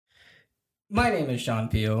My name is Sean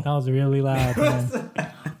Peel. That was really loud, man.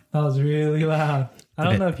 That was really loud. I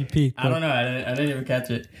don't know if you peeked. I don't know. I didn't even catch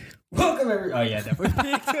it. Welcome, everyone. Oh, yeah,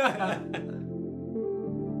 definitely peeked.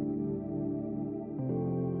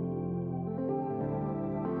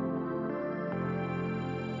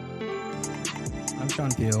 I'm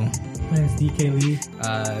Sean Peel. My name's DK Lee.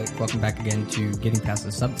 Welcome back again to Getting Past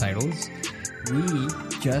the Subtitles. We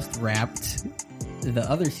just wrapped the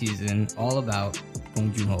other season all about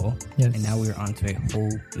Bong Joon-ho. Yes. And now we're on to a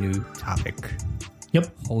whole new topic. Yep.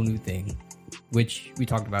 Whole new thing, which we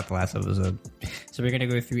talked about the last episode. So we're going to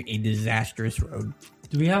go through a disastrous road.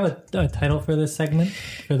 Do we have a title for this segment?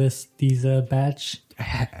 For these batch?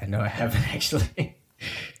 I know I haven't actually.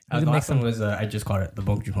 The make last one was, I just called it the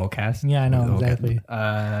Bong Joon-ho cast. Yeah, I know, exactly.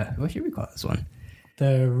 What should we call this one?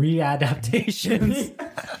 The readaptations.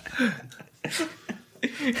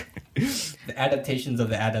 The adaptations of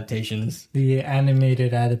the adaptations. The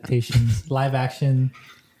animated adaptations. Live action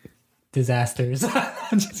disasters.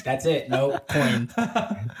 That's it. No point.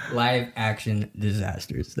 Live action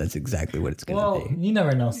disasters. That's exactly what it's going to be. You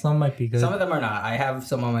never know. Some might be good. Some of them are not. I have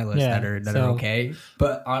some on my list Yeah, that are okay.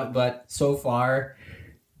 But so far,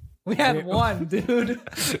 we had one, dude.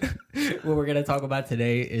 what we're gonna talk about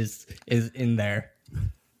today is in there.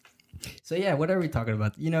 So yeah, what are we talking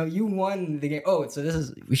about? You know, you won the game. Oh, so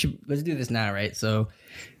let's do this now, right? So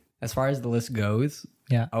as far as the list goes,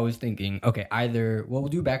 Yeah. I was thinking, okay, we'll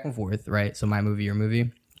do back and forth, right? So my movie, your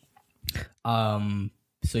movie.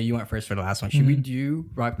 So you went first for the last one. Should we do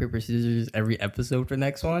rock, paper, scissors every episode for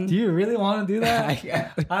next one? Do you really want to do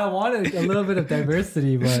that? I wanted a little bit of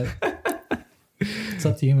diversity, but it's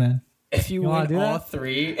up to you, man. If you win do all that?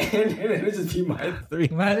 three, and it would just be my three.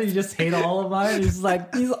 Imagine you just hate all of mine. He's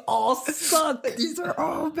like, these all suck. These are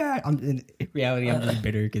all bad. In reality, I'm just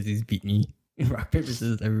bitter because he's beat me in rock, paper,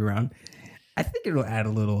 scissors every round. I think it'll add a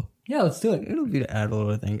little. Yeah, let's do it. It'll be to add a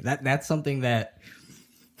little thing. That's something that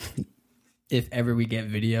if ever we get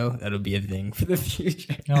video, that'll be a thing for the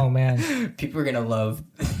future. Oh, man. People are gonna love.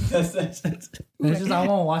 It's just, I want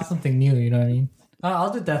to watch something new, you know what I mean?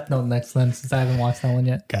 I'll do Death Note next then since I haven't watched that one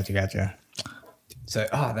yet. Gotcha. So,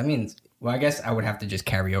 that means. Well, I guess I would have to just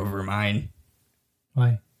carry over mine.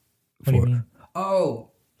 Why? What do you mean?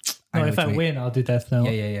 Oh. No, if I win, I'll do Death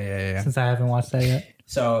Note. Yeah. Since I haven't watched that yet.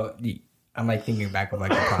 So I'm like thinking back of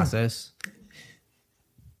like the process.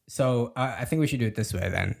 So I think we should do it this way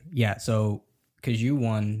then. Yeah. So because you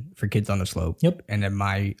won for Kids on the Slope. Yep. And then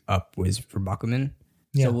my up was for Bakuman.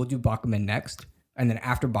 Yeah. So we'll do Bakuman next, and then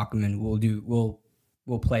after Bakuman,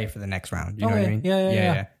 we'll play for the next round. You know what I mean?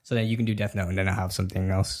 Yeah. So then you can do Death Note, and then I'll have something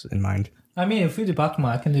else in mind. I mean, if we do Bakuman,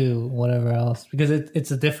 I can do whatever else because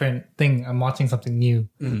it's a different thing. I'm watching something new.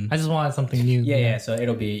 I just wanted something new. Yeah. So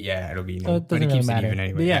it'll be new. So it but doesn't it really keeps matter. it even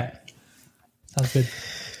anyway. But yeah. Sounds good.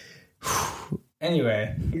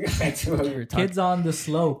 Anyway, back to what we were talking. Kids on the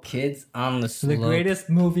Slope. Kids on the Slope. The greatest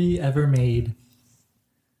movie ever made.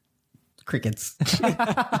 Crickets.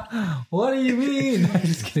 What do you mean? I'm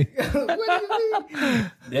just kidding. What do you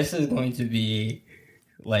mean? This is going to be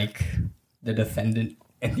like the defendant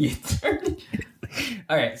and the attorney.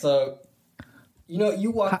 All right, so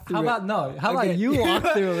you walk through. How about you walk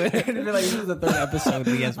through it? It'd be like, this is the third episode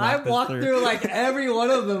we guys I've walked through like every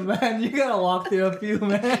one of them, man. You gotta walk through a few,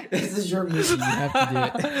 man. This is your movie. You have to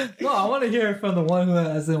do it. No, I want to hear it from the one who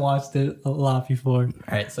hasn't watched it a lot before. All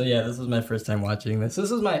right, so yeah, this was my first time watching this.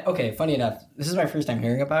 Funny enough, this is my first time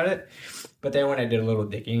hearing about it. But then when I did a little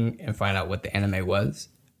digging and find out what the anime was,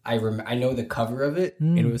 I know the cover of it,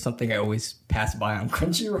 and it was something I always pass by on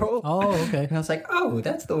Crunchyroll. Oh, okay. And I was like, oh,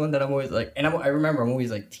 that's the one that I'm always like, and I remember I'm always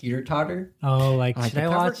like teeter-totter. Oh, like, I'm like, should I the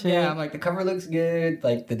cover, watch it? Yeah, I'm like, the cover looks good,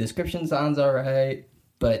 like the description sounds all right,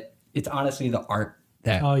 but it's honestly the art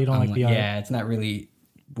that Oh, you don't I'm like the art? Yeah, it's not really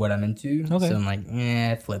what I'm into. Okay. So I'm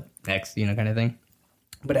like, flip next, kind of thing.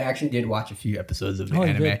 But I actually did watch a few episodes of the you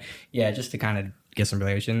anime. did? Yeah, just to kind of get some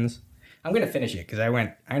relations. I'm gonna finish it because I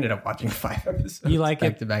ended up watching 5 episodes. You like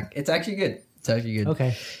back it? to back. It's actually good.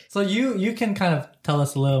 Okay. So you can kind of tell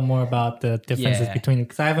us a little more about the differences Yeah. between it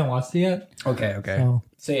because I haven't watched it yet. Okay.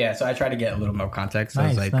 So I tried to get a little more context. So I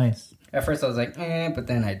was like, Nice. at first I was like, but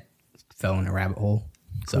then I fell in a rabbit hole.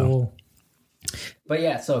 So, Cool. but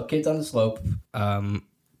yeah, so Kids on the Slope. The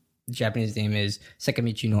Japanese name is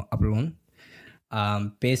Sekamichi no Aburon.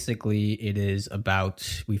 Basically, it is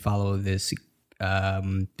about we follow this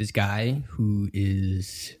guy who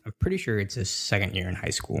is, I'm pretty sure it's his second year in high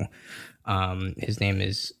school. His name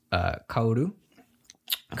is Kaoru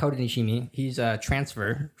Nishimi. He's a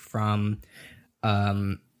transfer from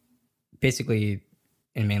basically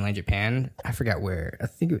in mainland Japan. I forgot where. I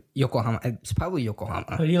think Yokohama. It's probably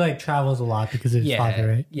Yokohama. But he like travels a lot because of his father,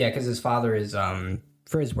 right? Yeah, because his father is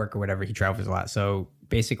for his work or whatever, he travels a lot. So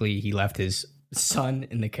basically, he left his son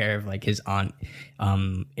in the care of like his aunt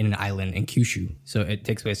in an island in Kyushu. So it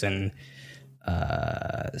takes place in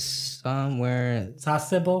somewhere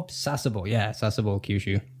Sasebo. Sasebo,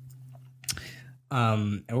 Kyushu.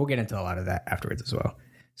 And we'll get into a lot of that afterwards as well.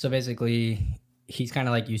 So basically, he's kind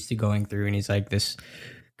of like used to going through, and he's like this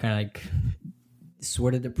kind of like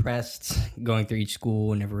sort of depressed, going through each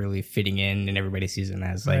school, never really fitting in, and everybody sees him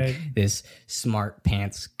as like this smart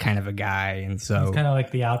pants kind of a guy, and so He's kind of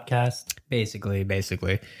like the outcast. basically.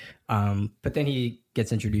 But then he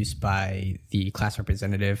gets introduced by the class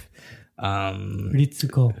representative,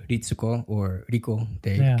 Ritsuko. or Riko.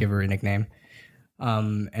 They give her a nickname,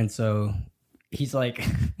 and so he's like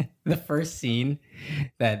the first scene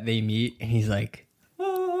that they meet, and he's like.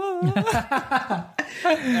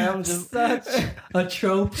 And I'm just Such a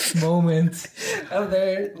trope moment. I'm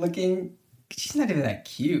there looking. She's not even that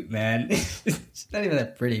cute, man. She's not even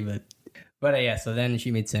that pretty, but yeah. So then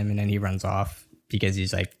she meets him, and then he runs off because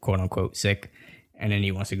he's like quote unquote sick, and then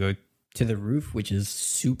he wants to go to the roof, which is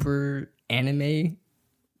super anime,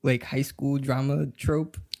 like high school drama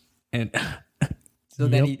trope, and so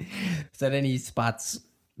then he spots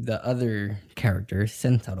the other character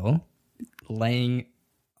Sentaro laying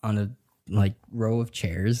on a like row of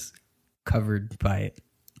chairs covered by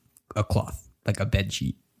a cloth, like a bed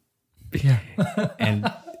sheet. Yeah.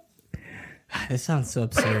 And this sounds so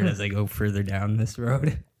absurd as I go further down this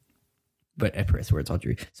road. But I swear it's all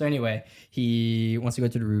true. So anyway, he wants to go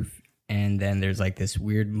to the roof, and then there's like this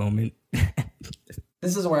weird moment.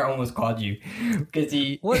 This is where I almost called you. Because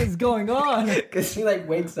What is going on? Because he like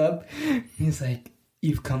wakes up, he's like,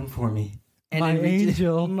 "You've come for me." And My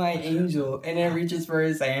angel. My angel. And then reaches for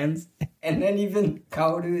his hands. And then even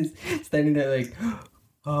Kaoru is standing there like,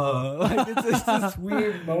 oh, like it's just this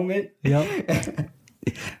weird moment. Yep.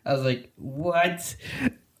 I was like, what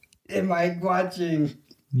am I watching?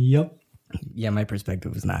 Yep. Yeah, my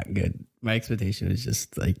perspective was not good. My expectation was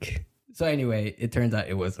just like... So anyway, it turns out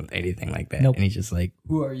it wasn't anything like that. Nope. And he's just like,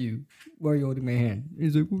 who are you? Why are you holding my hand?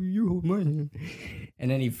 He's like, well, you hold my hand.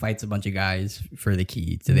 And then he fights a bunch of guys for the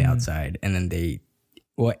key to the outside. And then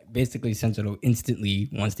basically Sensoro instantly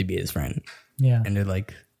wants to be his friend. Yeah. And they're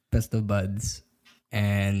like best of buds.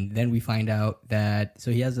 And then we find out that,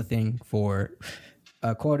 so he has a thing for,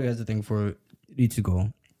 Kaoru has a thing for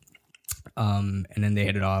Ritsuko. And then they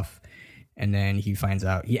hit it off. And then he finds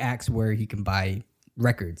out, he asks where he can buy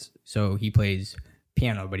records. So he plays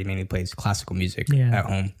piano, but he mainly plays classical music at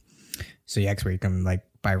home. So he asks where he can like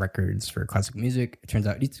buy records for classical music. It turns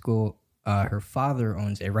out Ritsuko, her father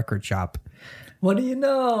owns a record shop. What do you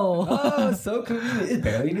know? Oh, so convenient. It's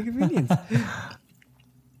barely a convenience.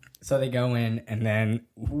 So they go in, and then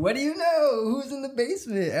what do you know? Who's in the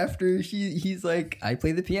basement after he's like, I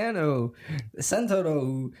play the piano. Sentaro,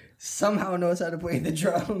 who somehow knows how to play the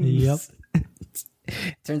drums. Yep.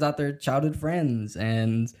 Turns out they're childhood friends,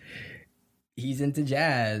 and he's into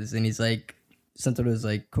jazz, and he's like, Sentaro's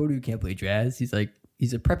like, Koru can't play jazz. He's like,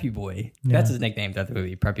 he's a preppy boy. Yeah. That's his nickname,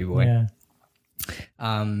 definitely, preppy boy. Yeah.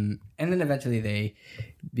 And then eventually they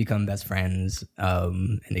become best friends,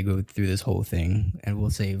 and they go through this whole thing, and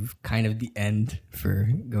we'll save kind of the end for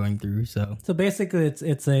going through. So basically,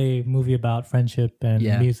 it's a movie about friendship and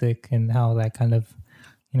music and how that kind of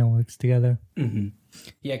works together. Mm-hmm.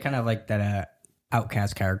 Yeah, kind of like that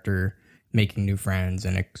outcast character making new friends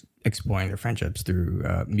and exploring their friendships through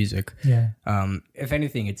music. Yeah. If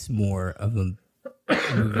anything, it's more of a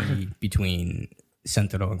movie between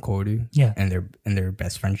Sentaro and Koru, and their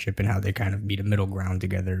best friendship and how they kind of meet a middle ground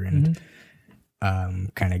together and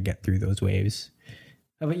kind of get through those waves.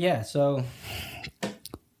 But yeah, so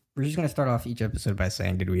we're just gonna start off each episode by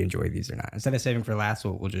saying, did we enjoy these or not? Instead of saving for last,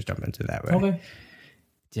 we'll just jump into that way. Okay.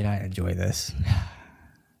 Did I enjoy this?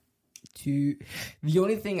 The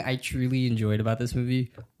only thing I truly enjoyed about this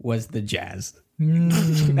movie was the jazz.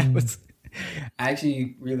 I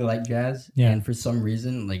actually really like jazz, and for some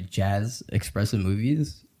reason, like jazz expressive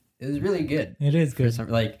movies is really good. It is good.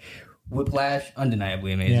 Like Whiplash,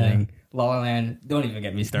 undeniably amazing. Yeah. La La Land, don't even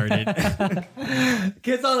get me started.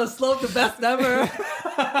 Kids on the Slope, the best ever.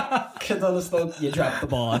 Kids on the Slope, you dropped the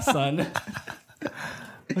ball, son.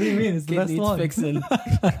 What do you mean? It's the best one. Fixin'.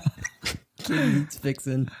 Kid needs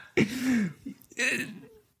fixing.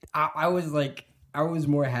 I was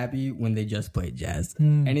more happy when they just played jazz.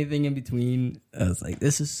 Anything in between, I was like,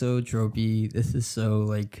 this is so tropey. This is so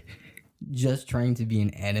like just trying to be an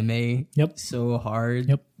anime. Yep. So hard.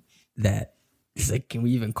 Yep. That it's like, can we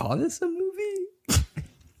even call this a movie?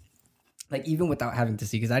 like even without having to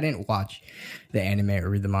see, because I didn't watch the anime or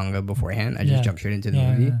read the manga beforehand. I just jumped straight into the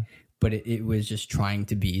movie. Yeah. But it was just trying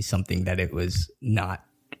to be something that it was not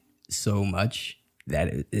so much that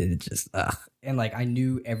it just and like I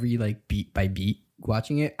knew every like beat by beat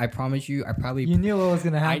watching it. I promise you, You knew what was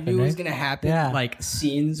gonna happen. I knew it was right? gonna happen. Yeah. Like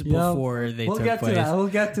scenes before they we'll took get place. to that. We'll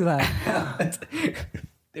get to that.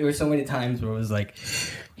 There were so many times where it was like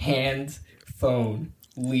hand, phone,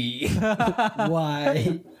 Lee.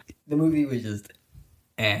 Why? The movie was just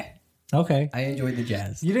Okay. I enjoyed the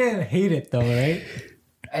jazz. You didn't hate it though, right?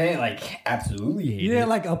 I didn't like absolutely hate You it. didn't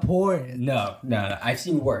like abhor it. No. I've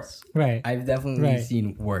seen worse. Right. I've definitely Right.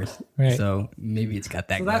 seen worse. Right. So maybe it's got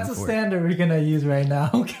that. So that's going a for it. standard we're gonna use right now.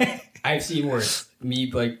 Okay. I've seen worse. Me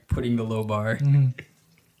like putting the low bar.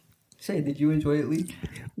 Say, did you enjoy it, Lee?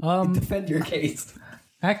 Defend your case.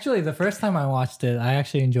 Actually, the first time I watched it, I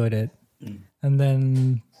actually enjoyed it. And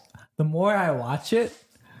then the more I watch it,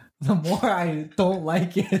 the more I don't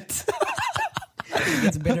like it. It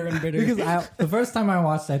gets bitter and bitter. Because the first time I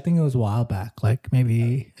watched it, I think it was a while back, like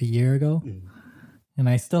maybe a year ago. And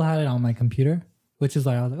I still had it on my computer, which is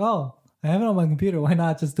like, I was like, oh, I have it on my computer. Why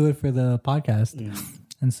not just do it for the podcast?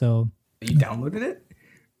 And so. You downloaded it?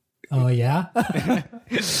 Oh, yeah?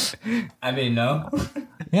 I mean, no.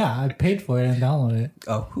 Yeah, I paid for it and downloaded it.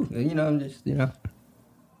 Oh, I'm just, You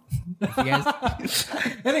guys.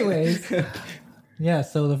 Anyways, yeah,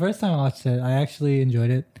 so the first time I watched it, I actually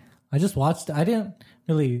enjoyed it. I just watched it. I didn't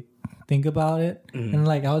really think about it. And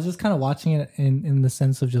like, I was just kind of watching it in the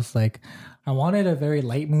sense of just like, I wanted a very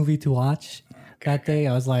light movie to watch that day.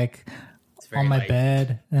 I was like on my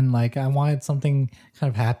bed and like, I wanted something kind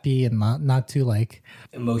of happy and not too like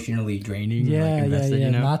emotionally draining. Yeah, like invested, yeah.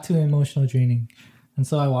 Not too emotional draining. And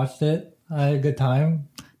so I watched it. I had a good time.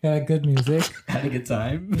 Got good music. Had a good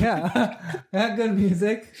time. Yeah, I had good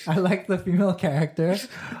music. I like the female character,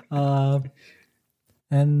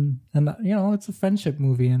 and it's a friendship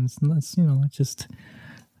movie, and it's it's just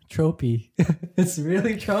tropey. It's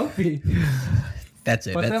really tropey. That's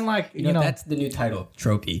it. But then that's the new title,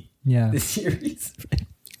 Tropey. Yeah, The series.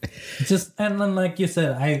 and then like you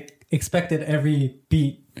said, I expected every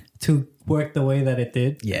beat to work the way that it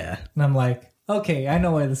did. Yeah. And I'm like, okay, I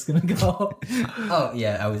know where this is gonna go. Oh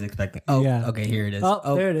yeah, I was expecting. Oh yeah. Okay, here it is.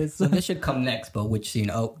 Oh, there it is. So this should come next, but which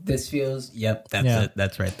scene? Oh, this feels. Yep, that's it.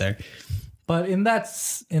 That's right there. But in that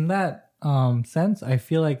sense, I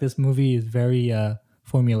feel like this movie is very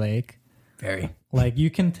formulaic. Very. Like you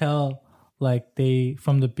can tell, like they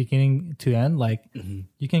from the beginning to end, like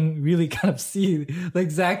you can really kind of see the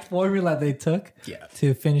exact formula they took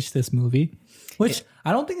to finish this movie, which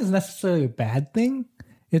I don't think is necessarily a bad thing.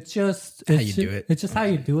 It's just how you do it. It's just how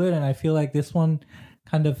you do it, and I feel like this one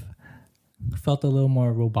kind of felt a little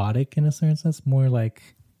more robotic in a certain sense, more like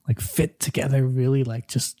fit together, really like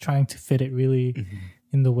just trying to fit it really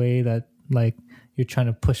in the way that like you're trying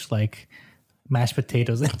to push like mashed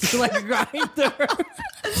potatoes into like a grinder.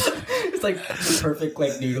 It's like the perfect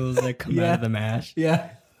like noodles that come out of the mash. Yeah.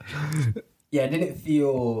 Yeah, it didn't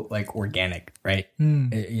feel like organic, right?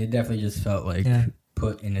 It definitely just felt like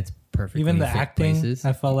put in its perfect. Even the acting, places.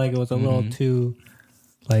 I felt like it was a little too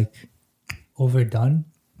like overdone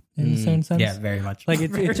in a certain sense. Yeah, very much. Like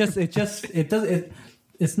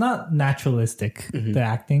it's not naturalistic, the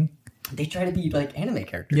acting. They try to be like anime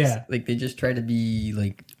characters. Yeah. Like they just try to be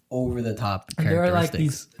like over the top And there are like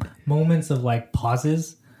these moments of like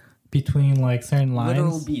pauses between like certain lines.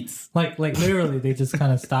 Literal beats. Like literally they just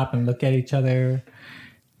kind of stop and look at each other.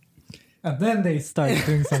 And then they start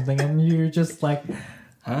doing something and you're just like,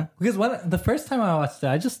 huh? Because the first time I watched it,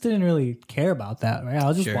 I just didn't really care about that, right? I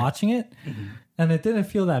was just watching it and it didn't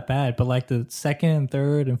feel that bad. But like the second and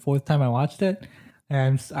third and fourth time I watched it,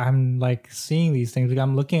 and I'm like seeing these things. Like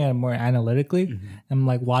I'm looking at it more analytically. I'm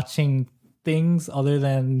like watching things other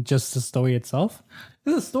than just the story itself.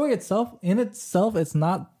 Because the story itself, it's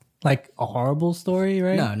not like a horrible story,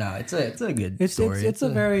 right? No, it's a good story. It's a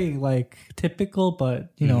very like typical,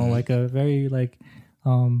 but like a very like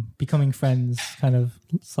becoming friends kind of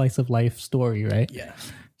slice of life story, right? Yeah.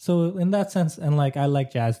 So in that sense, and like I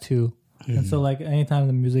like jazz too, and so like anytime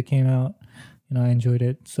the music came out, I enjoyed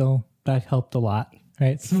it. So that helped a lot,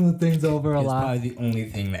 right? Smooth things over a lot. Probably the only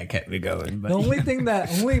thing that kept me going. But The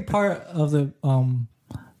only part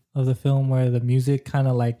of the film where the music kind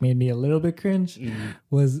of like made me a little bit cringe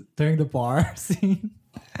was during the bar scene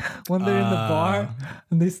when they're in the bar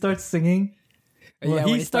and they start singing. Well,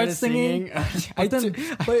 he starts singing.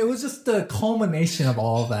 But it was just the culmination of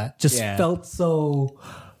all of that. Just felt so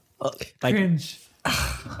cringe.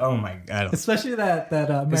 Oh my god! Especially that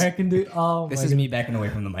American dude. Oh, this is me backing away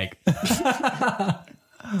from the mic.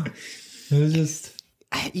 It was just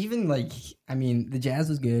even like, I mean, the jazz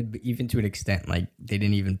was good, but even to an extent, like they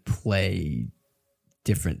didn't even play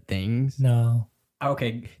different things. No.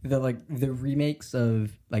 Okay, the remakes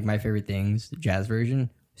of like My Favorite Things, the jazz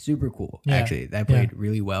version, super cool. Yeah. Actually, that played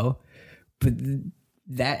really well. But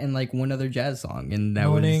that and like one other jazz song, and that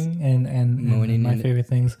Moaning and Moaning My Favorite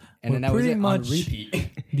Things, and then that pretty was much on repeat.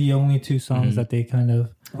 The only two songs that they kind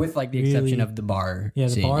of, with like the exception of the bar. Yeah,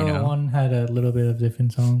 the scene, bar one had a little bit of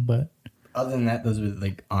different song, but other than that, those were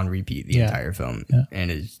like on repeat the entire film,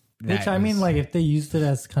 and it's which I mean, like if they used it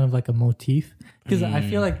as kind of like a motif, because I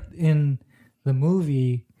feel like in the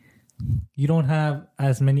movie you don't have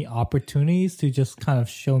as many opportunities to just kind of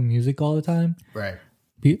show music all the time, right?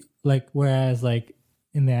 Like whereas like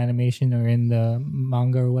in the animation or in the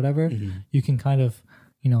manga or whatever, you can kind of,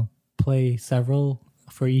 play several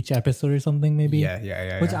for each episode or something maybe.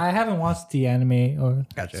 Yeah. Which I haven't watched the anime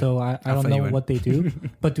so I don't know what they do.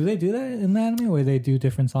 But do they do that in the anime where they do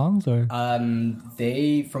different songs or?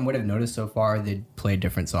 They, from what I've noticed so far, they play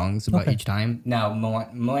different songs about each time. Now,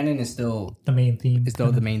 Moanin is still the main theme. It's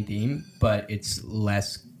still the main theme, but it's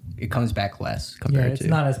less. It comes back less compared to. It's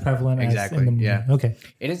not as prevalent as in the movie. Yeah. Okay.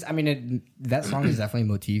 It is. I mean, that song is definitely a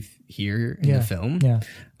motif here in the film. Yeah.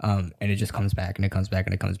 And it just comes back and it comes back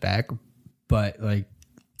and it comes back. But like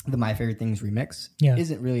the My Favorite Things remix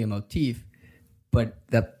isn't really a motif, but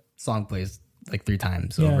that song plays like 3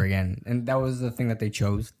 times over again. And that was the thing that they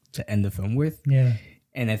chose to end the film with. Yeah.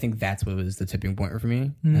 And I think that's what was the tipping point for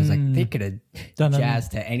me. I was like, they could have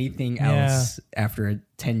jazzed to anything else after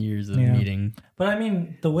 10 years of meeting. But I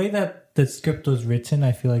mean, the way that the script was written,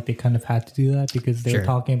 I feel like they kind of had to do that because they were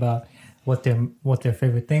talking about what their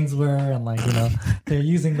favorite things were, and like they're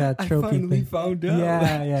using that trophy I finally thing. Found out.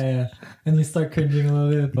 Yeah. And you start cringing a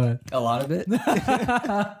little bit, but a lot of it.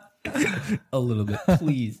 A little bit,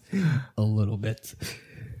 please, a little bit.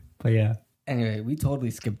 But yeah. Anyway, we totally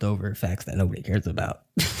skipped over facts that nobody cares about.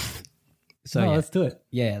 Let's do it.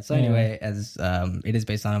 Yeah. So anyway, as it is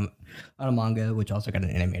based on a manga, which also got an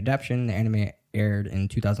anime adaptation. The anime aired in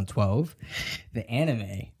 2012. The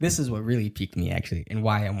anime, this is what really piqued me actually, and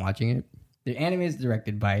why I'm watching it. The anime is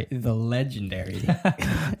directed by the legendary.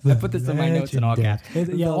 I put this in my notes in all caps.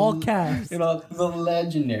 All caps. The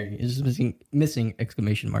legendary is missing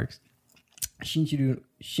exclamation marks.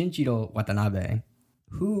 Shinichiro Watanabe,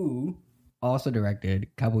 who also directed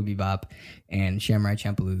Cowboy Bebop and Samurai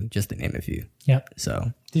Champloo, just to name a few. Yep.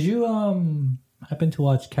 So, did you happen to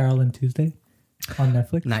watch Carol and Tuesday on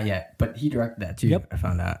Netflix? Not yet, but he directed that too. Yep. I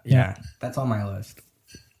found out. Yeah, that's on my list.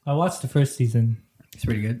 I watched the first season. It's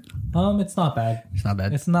pretty good. It's not bad. It's not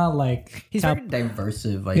bad. It's not like he's very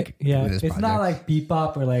diversive. Like with his it's projects. not like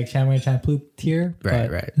Bebop or like Samurai Champloo tier.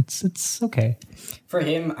 Right. It's okay. For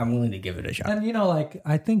him, I'm willing to give it a shot. And like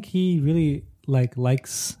I think he really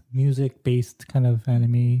likes music based kind of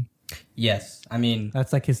anime. Yes, I mean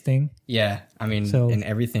that's like his thing. Yeah, I mean, in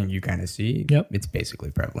everything you kind of see, it's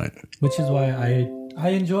basically prevalent. Which is why I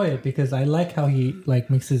enjoy it because I like how he like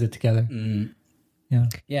mixes it together.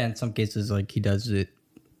 Yeah, in some cases, like he does it.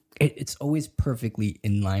 It's always perfectly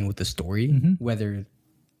in line with the story, whether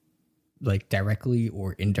like directly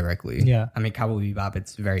or indirectly. Yeah, I mean, Cowboy Bebop,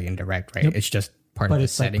 it's very indirect, right? It's just part of the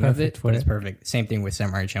setting of it, but it's perfect. Same thing with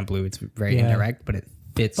Samurai Champloo. It's very indirect, but it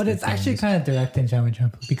fits. But it's actually kind of direct in Samurai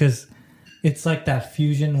Champloo because it's like that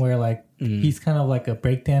fusion where like he's kind of like a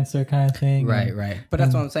breakdancer kind of thing. Right. But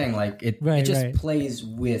that's what I'm saying. Like it just plays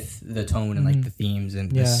with the tone and like the themes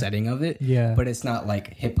and the setting of it. Yeah. But it's not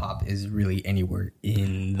like hip hop is really anywhere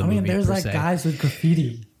in the movie. I mean, there's like guys with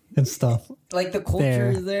graffiti and stuff. Like the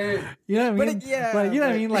culture is there. You know what I mean? But you know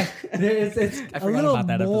what I mean? Like it's a little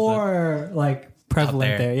more like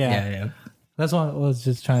prevalent there. Yeah. That's what I was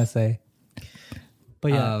just trying to say.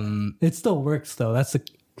 But it still works though. That's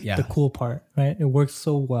the cool part, right? It works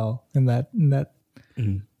so well in that.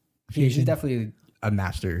 He's definitely a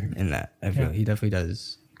master in that. I feel he definitely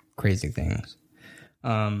does crazy things.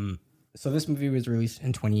 So this movie was released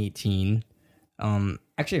in 2018.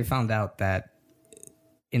 Actually, I found out that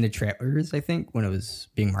in the trailers, I think when it was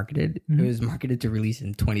being marketed, it was marketed to release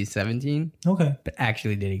in 2017. Okay, but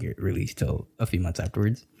actually didn't get released till a few months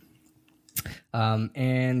afterwards.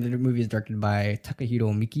 And the movie is directed by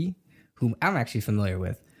Takahiro Miki, whom I'm actually familiar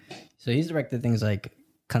with. So he's directed things like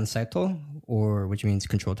Kanseto, which means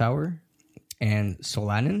Control Tower, and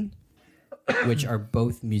Solanin, which are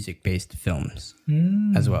both music-based films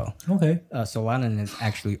as well. Okay. Solanin is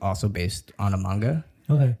actually also based on a manga.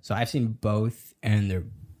 Okay. So I've seen both, and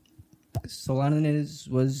Solanin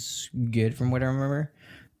was good from what I remember.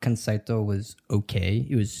 Kanseto was okay.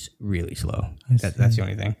 It was really slow. That's the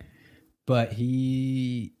only thing. But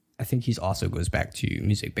I think he's also goes back to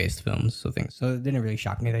music-based films, so it didn't really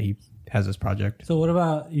shock me that he has this project. So what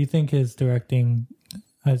about, you think his directing,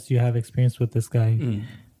 as you have experience with this guy,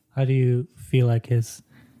 how do you feel like his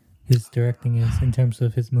directing is in terms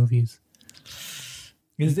of his movies?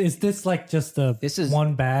 Is this like just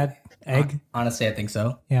one bad egg? Honestly, I think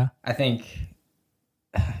so. Yeah. I think,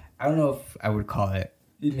 I don't know if I would call it,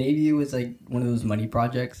 maybe it was like one of those money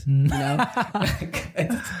projects, you know?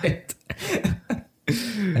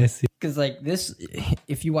 I see. Because like this,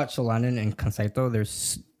 if you watch Solanin and Conceito, they're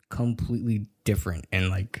completely different in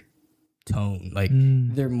like tone. Like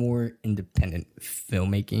they're more independent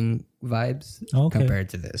filmmaking vibes compared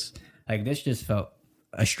to this. Like this just felt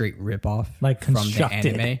a straight ripoff like from the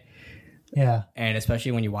anime. Yeah. And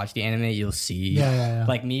especially when you watch the anime, you'll see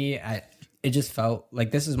like me, it just felt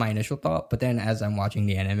like this is my initial thought. But then as I'm watching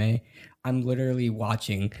the anime, I'm literally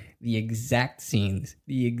watching the exact scenes,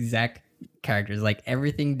 the exact characters, like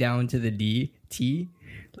everything down to the T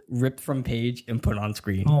ripped from page and put on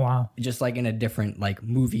screen. Oh wow. Just like in a different like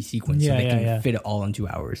movie sequence, so they can fit it all in 2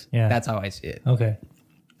 hours. Yeah. That's how I see it. Okay.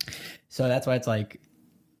 So that's why it's like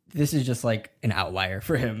this is just like an outlier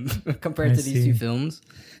for him compared to these two films.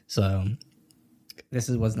 So this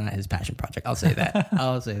was not his passion project. I'll say that.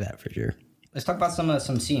 I'll say that for sure. Let's talk about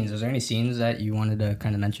some scenes. Is there any scenes that you wanted to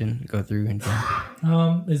kind of mention, go through?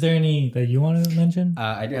 Is there any that you wanted to mention?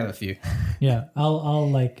 I do have a few. Yeah, I'll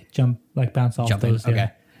like bounce off those.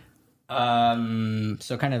 Okay.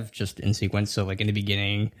 So kind of just in sequence. So like in the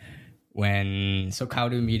beginning, when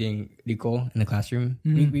Kaoru meeting Riko in the classroom,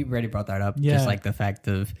 we already brought that up. Yeah. Just like the fact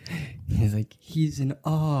of he's in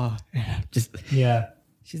awe. Just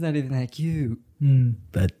she's not even that cute,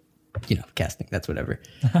 but. Casting, that's whatever.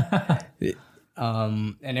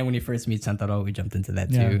 And then when you first meet Santaro, we jumped into that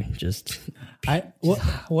too. Just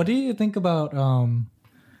what do you think about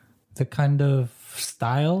the kind of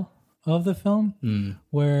style of the film?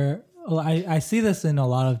 Where I see this in a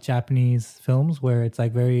lot of Japanese films where it's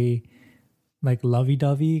like very like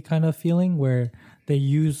lovey-dovey kind of feeling, where they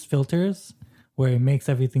use filters where it makes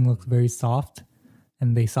everything look very soft,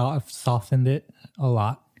 and they softened it a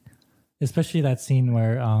lot. Especially that scene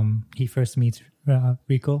where he first meets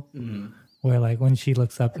Riko, where like when she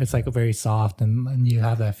looks up, it's like a very soft, and you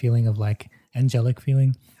have that feeling of like angelic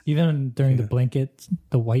feeling. Even during the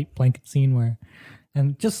white blanket scene where,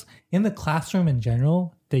 and just in the classroom in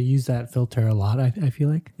general, they use that filter a lot. I feel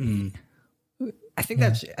like. I think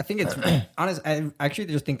it's honest. I actually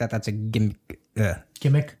just think that's a gimmick.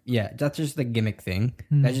 Gimmick? Yeah, that's just the gimmick thing.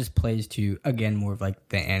 That just plays to, again, more of like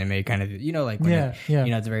the anime kind of, like when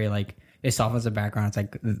it's very like, it softens the background.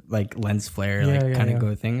 It's like lens flare,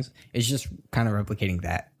 go things. It's just kind of replicating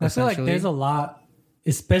that. I feel like there's a lot,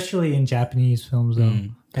 especially in Japanese films, though,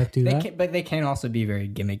 that do that. But they can also be very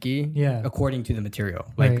gimmicky, according to the material.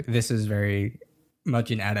 Like this is very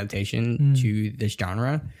much an adaptation to this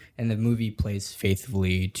genre, and the movie plays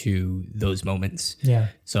faithfully to those moments. Yeah.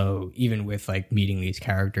 So even with like meeting these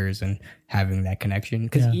characters and having that connection,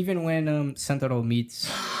 because even when Sentaro meets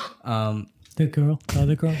the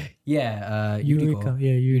other girl, Yuriko,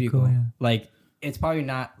 Yuriko, yeah. Like it's probably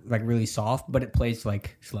not like really soft, but it plays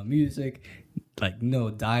like slow music, like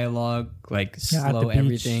no dialogue, like slow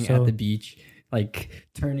everything at the beach, like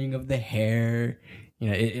turning of the hair.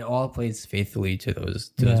 It all plays faithfully to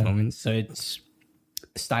those moments. So it's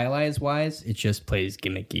stylized wise, it just plays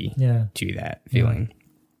gimmicky to that feeling.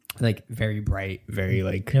 Like very bright, very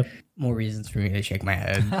like more reasons for me to shake my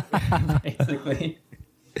head, basically.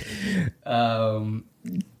 Kaoru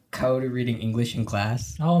reading English in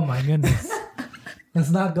class. Oh my goodness. Let's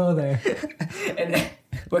not go there. And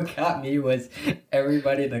what got me was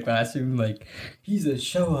everybody in the classroom like, he's a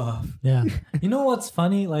show off. Yeah. You know what's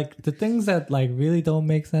funny? Like the things that like really don't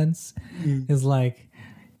make sense is like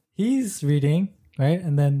he's reading, right?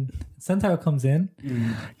 And then Sentaro comes in.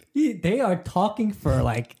 They are talking for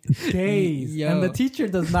like days. And the teacher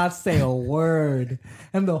does not say a word.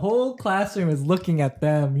 And the whole classroom is looking at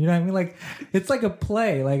them. You know what I mean? Like it's like a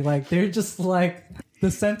play. Like they're just like the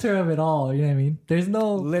center of it all, you know what I mean? There's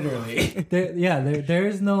no literally. There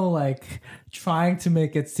is no like trying to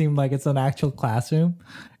make it seem like it's an actual classroom.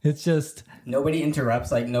 It's just nobody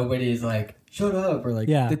interrupts. Like nobody's like shut up or like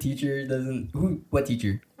the teacher doesn't. What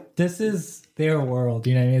teacher? This is their world,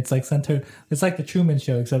 you know what I mean? It's like It's like the Truman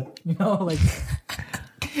Show, except like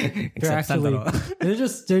they're actually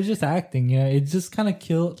they're just acting. Yeah, it just kind of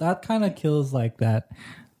kills like that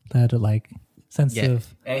like sense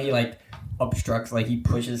of. And he like obstructs, like he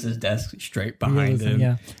pushes his desk straight behind him.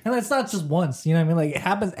 Yeah, and it's not just once. You know what I mean? Like it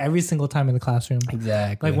happens every single time in the classroom.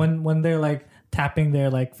 Exactly. Like when they're like tapping their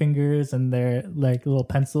like fingers and their like little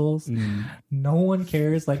pencils. No one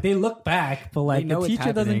cares. Like they look back, but like the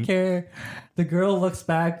teacher doesn't care. The girl looks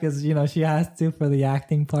back because she has to for the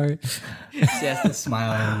acting part. She has to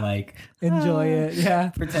smile and like enjoy it. Yeah,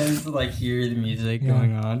 pretends to like hear the music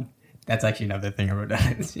going on. That's actually another thing I wrote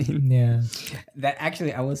down in the scene. Yeah, that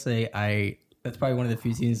actually I will say that's probably one of the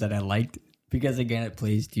few scenes that I liked. Because again, it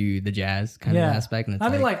plays to the jazz kind of aspect. And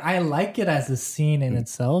it's like I like it as a scene in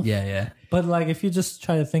itself. Yeah. But like, if you just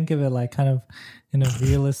try to think of it like kind of in a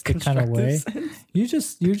realistic kind of way, you're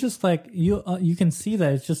just like you can see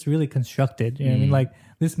that it's just really constructed. You know what I mean? Like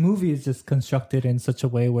this movie is just constructed in such a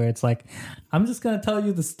way where it's like, I'm just gonna tell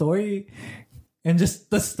you the story and just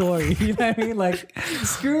the story. You know what I mean? Like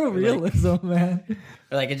screw realism, man.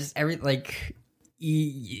 Like it just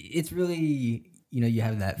it's really. You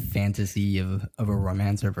have that fantasy of a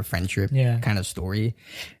romance or of a friendship kind of story.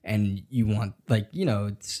 And you want, like,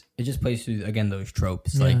 it just plays through, again, those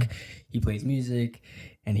tropes. Yeah. Like, he plays music,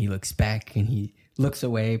 and he looks back, and he looks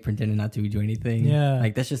away, pretending not to do anything. Yeah.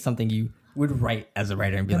 Like, that's just something you would write as a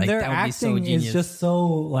writer and be like, that would be so genius. It's just so,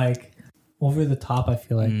 like, over the top, I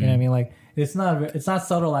feel like. You know what I mean? Like, it's not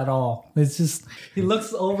subtle at all. It's just, he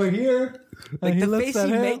looks over here. Like the face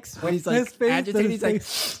he makes when he's like agitated, he's like,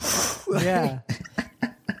 yeah.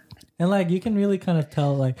 And like you can really kind of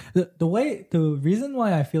tell, like the reason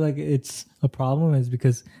why I feel like it's a problem is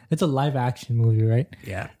because it's a live action movie, right?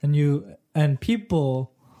 Yeah. And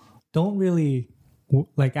people don't really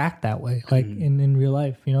like act that way, like in real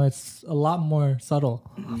life. It's a lot more subtle,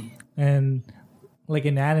 and like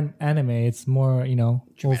in anime, it's more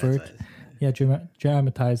overt,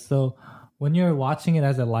 dramatized. So when you're watching it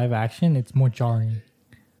as a live action, it's more jarring.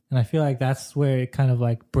 And I feel like that's where it kind of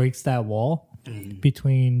like breaks that wall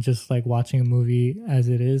between just like watching a movie as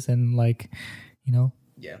it is and like,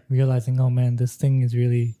 realizing, oh man, this thing is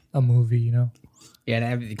really a movie, Yeah,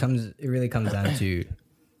 and it really comes down to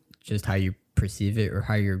just how you perceive it or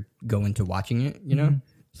how you're going to watching it,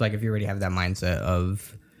 It's like if you already have that mindset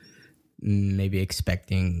of maybe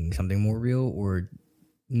expecting something more real or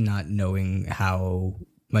not knowing how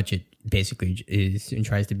much it basically is and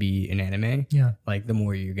tries to be an anime, like the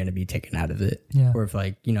more you're going to be taken out of it. Or if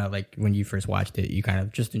like like when you first watched it, you kind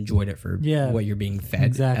of just enjoyed it for what you're being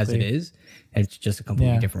fed as it is, and it's just a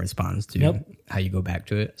completely different response to how you go back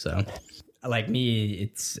to it. So like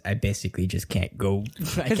me, I basically just can't go,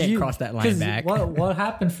 I can't cross that line back. What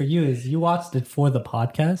happened for you is you watched it for the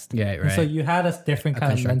podcast, right? So you had a different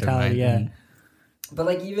kind of mentality, But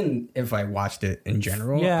like even if I watched it in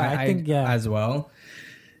general, I think as well.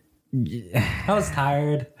 I was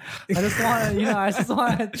tired. I just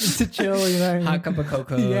wanted to chill. Hot cup of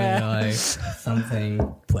cocoa. Like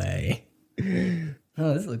something. Play.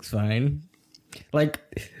 Oh, this looks fine. Like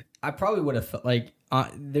I probably would have felt like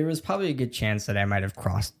there was probably a good chance that I might have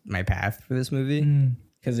crossed my path for this movie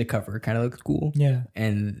because the cover kind of looks cool. Yeah,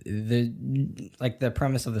 and the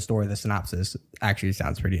premise of the story, the synopsis, actually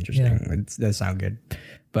sounds pretty interesting. It does sound good.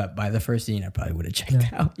 But by the first scene, I probably would have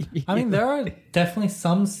checked out. I mean, there are definitely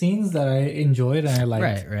some scenes that I enjoyed and I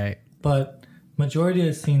liked. Right. But majority of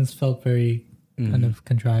the scenes felt very kind of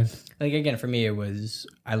contrived. Like, again, for me,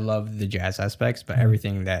 I love the jazz aspects, but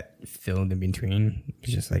everything that filled in between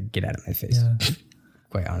was just like, get out of my face. Yeah.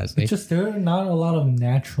 Quite honestly. It's just there are not a lot of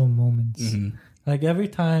natural moments. Like, every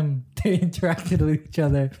time they interacted with each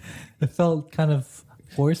other, it felt kind of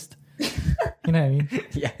forced. You know what I mean?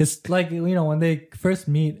 Yeah. It's like, when they first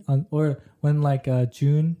meet or when like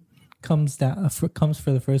June comes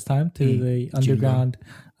for the first time to the underground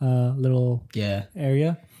little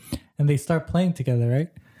area and they start playing together, right?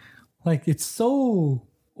 Like it's so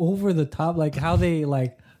over the top, like how they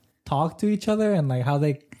like talk to each other and like how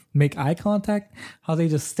they make eye contact, how they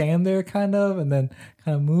just stand there kind of and then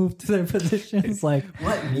kind of move to their positions. Like,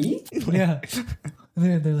 what, me? Yeah.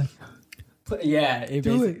 And they're like, yeah,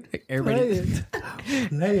 everybody,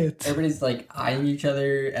 play it. Everybody's like eyeing each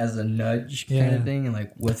other as a nudge kind of thing, and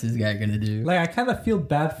like, what's this guy gonna do? Like, I kind of feel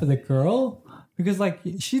bad for the girl because like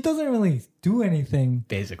she doesn't really do anything.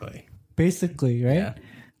 Basically, right? Yeah.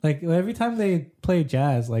 Like every time they play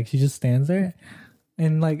jazz, like she just stands there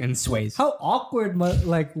and sways. How awkward,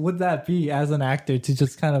 like, would that be as an actor to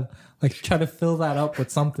just kind of like try to fill that up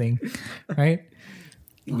with something, right?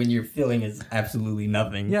 When your feeling is absolutely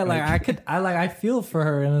nothing. Yeah, like I feel for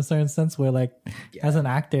her in a certain sense where like as an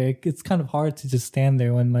actor, it's kind of hard to just stand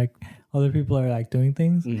there when like other people are like doing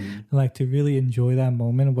things and like to really enjoy that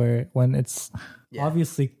moment when it's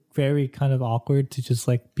obviously very kind of awkward to just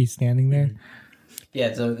like be standing there.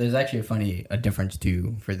 Yeah, so there's actually a difference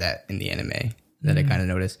too for that in the anime that I kind of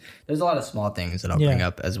noticed. There's a lot of small things that I'll bring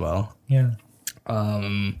up as well. Yeah.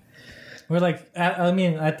 Where like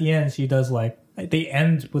at the end she does like they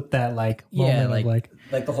end with that like moment of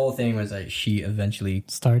like the whole thing was like she eventually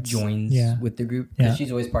joins with the group because she's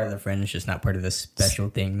always part of the Friends, just not part of the special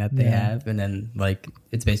thing that they have. And then like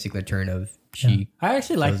it's basically a turn of she. I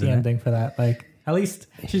actually like the ending for that. Like at least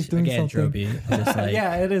she's doing something. Tropey, just like,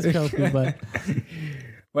 yeah, it is tropey, but.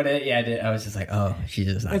 But I was just like, oh, she's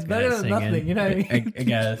just not. It's better than nothing, you know what I mean? I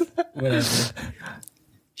guess whatever.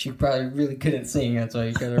 She probably really couldn't sing. That's why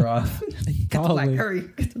you cut her off. Get the black, hurry!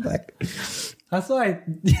 Get the black. That's what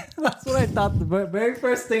I thought. The very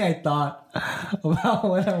first thing I thought about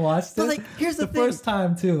when I watched it. Like, here's the thing. First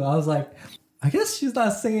time too. I was like, I guess she's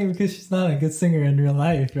not singing because she's not a good singer in real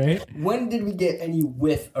life, right? When did we get any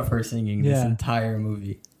whiff of her singing this entire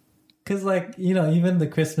movie? Because like even the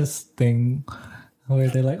Christmas thing. Where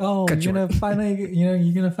they're like, oh, you're gonna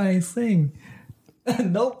finally sing.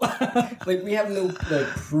 Nope. Like we have no like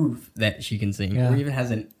proof that she can sing or even has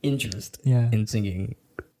an interest in singing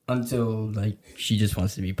until like she just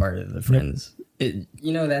wants to be part of the Friends. Yep.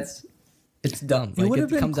 It's dumb. Like,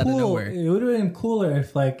 it comes out of nowhere. It would have been cooler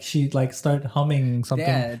if like she like started humming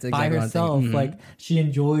something by herself. Mm-hmm. Like she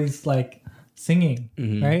enjoys like singing,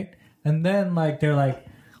 right? And then like they're like,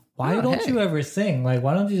 why don't you ever sing? Like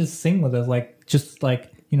why don't you just sing with us? Like just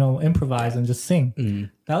like, improvise and just sing.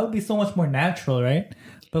 That would be so much more natural, right?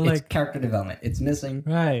 But like it's character development. It's missing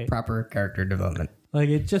proper character development. Like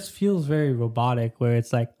it just feels very robotic where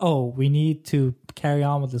it's like, oh, we need to carry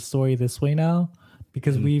on with the story this way now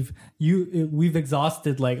because we've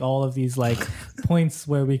exhausted like all of these like points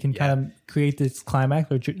where we can kind of create this climax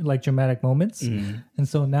or like dramatic moments. And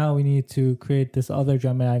so now we need to create this other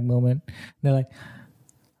dramatic moment. And they're like,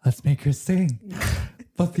 let's make her sing.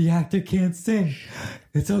 But the actor can't sing.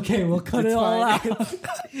 It's okay. We'll cut it all out.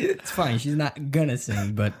 It's fine. She's not gonna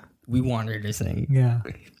sing, but we want her to sing. Yeah.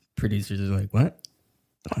 Producers are like, what?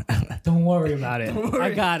 Don't worry about it.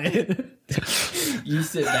 I got it. You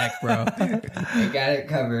sit back, bro. I got it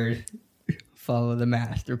covered. Follow the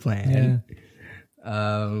master plan.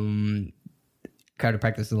 Yeah. Try to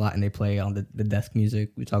practice a lot, and they play on the desk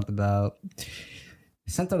music we talked about.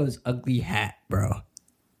 Santaro's ugly hat, bro.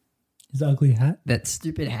 His ugly hat? That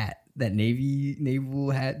stupid hat. That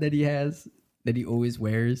naval hat that he has. That he always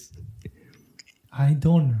wears. I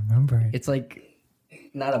don't remember. It's like,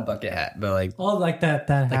 not a bucket hat, but like... Oh, like that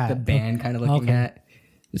like hat. Like the band kind of looking hat.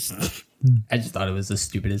 I just thought it was the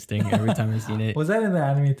stupidest thing every time I've seen it. Was that in the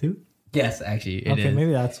anime too? Yes, actually, it is. Okay,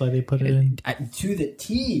 maybe that's why they put it in. To the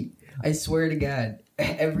T. I swear to God.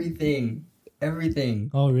 Everything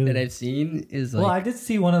that I've seen is like... Well, I did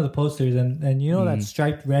see one of the posters, and that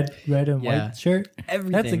striped red and white shirt?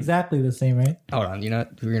 Everything. That's exactly the same, right? Hold on, we're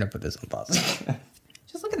going to put this on pause.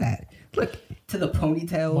 Just look at that. Look, to the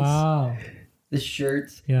ponytails. Wow. The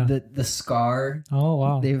shirts. Yeah. The scar. Oh,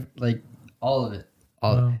 wow. They've, like, all of it.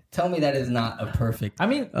 Wow. Tell me that is not a perfect... I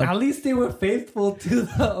mean, at least they were faithful to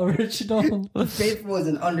the original. Faithful is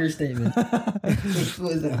an understatement. Faithful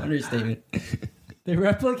is an understatement. They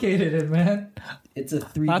replicated it, man. It's a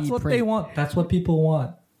 3D That's what print. they want. That's what people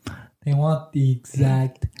want. They want the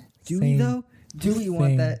exact Do same we, though? Do we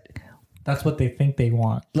want that? That's what they think they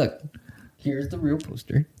want. Look, here's the real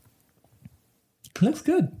poster. Looks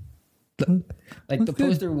good. Like, the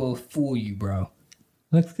poster will fool you, bro.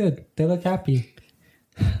 Looks good. They look happy.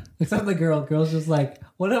 Except the girl. Girl's just like,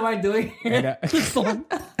 what am I doing here? The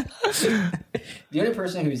only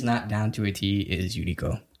person who's not down to a T is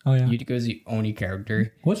Yuriko. Oh, yeah. Yuriko is the only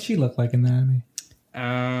character. What's she look like in the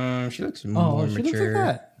anime? She looks more mature. Looks like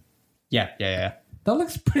that. Yeah. That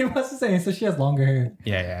looks pretty much the same. So she has longer hair.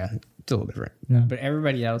 Yeah. It's a little different. Yeah. But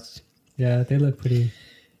everybody else... Yeah, they look pretty...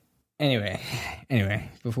 Anyway,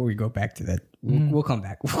 before we go back to that, we'll come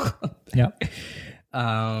back. Yeah.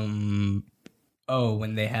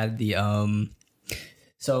 When they had the...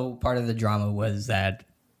 So part of the drama was that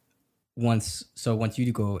once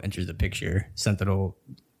Yuriko enters the picture, Sentaro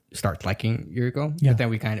starts liking Yuriko. Yeah. But then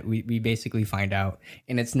we basically find out,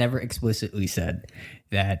 and it's never explicitly said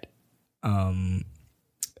that I'm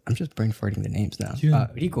just brain farting the names now.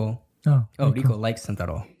 Riko. Riko likes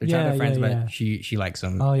Sentaro. They're trying to be friends, but she likes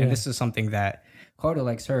him. Oh, yeah. And this is something that Kaoru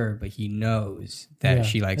likes her, but he knows that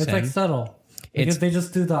she likes him. It's like subtle. Because they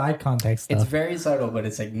just do the eye contact stuff. It's very subtle, but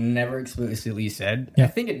it's like never explicitly said. Yeah. I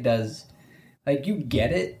think it does. Like, you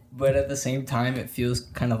get it, but at the same time, it feels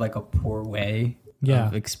kind of like a poor way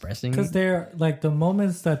of expressing. Because they're like the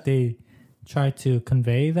moments that they try to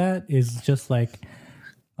convey that is just like,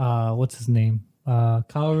 what's his name?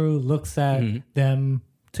 Kaoru looks at them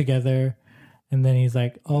together, and then he's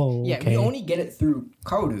like, "Oh, yeah." Okay. We only get it through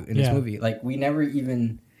Kaoru in this movie. Like, we never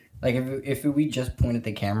even like if we just pointed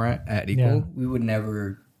the camera at Riko, we would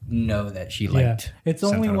never know that she liked. It's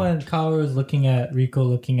only Sentaro. when Kaoru is looking at Riko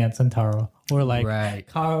looking at Sentaro, or like Right.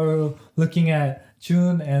 Kaoru looking at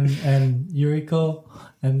Jun and Yuriko,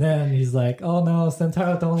 and then he's like, "Oh no,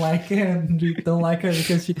 Sentaro don't like him, don't like her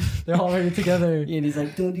because they're already together." Yeah, and he's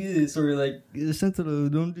like, "Don't do this," or like,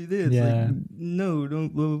 "Sentaro, don't do this." Yeah. Like, no,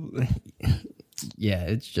 don't. Yeah,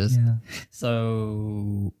 it's just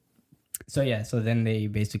so yeah. So then they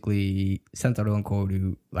basically Sentaro and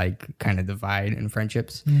Koru like kind of divide in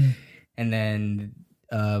friendships, and then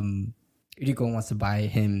Riko wants to buy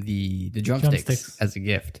him the drumsticks as a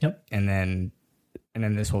gift. Yep. And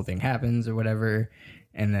then this whole thing happens or whatever,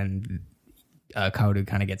 and then Kaoru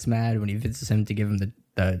kind of gets mad when he visits him to give him the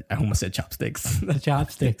I almost said chopsticks. The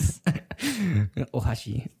chopsticks.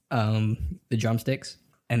 Ohashi. The drumsticks.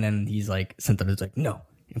 And then he's like, Sentaro's like, no.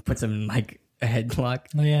 And puts him in like a headlock.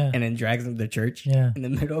 Oh yeah. And then drags him to church Yeah. in the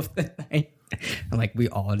middle of the night. I'm like, we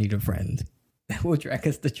all need a friend that will drag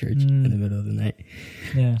us to church in the middle of the night.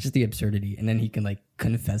 Yeah. Just the absurdity. And then he can like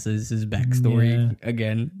confesses his backstory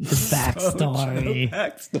again. The backstory.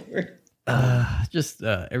 Just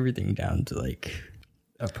everything down to like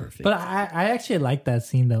a perfect. But I actually like that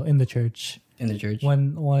scene though in the church. In the church.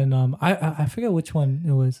 When I forget which one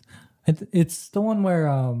it was. It's the one where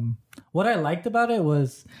what I liked about it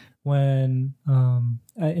was when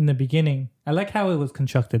in the beginning I like how it was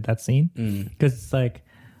constructed, that scene, because it's like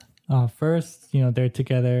first they're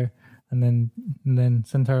together and then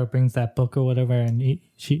Sentaro brings that book or whatever and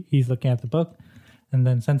he's looking at the book, and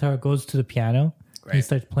then Sentaro goes to the piano. Right. He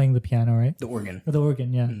starts playing the piano, right? The organ. The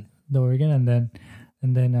organ, yeah. The organ, and then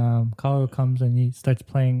Kaoru comes and he starts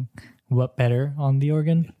playing what better on the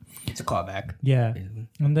organ. It's a callback. Yeah.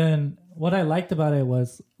 And then what I liked about it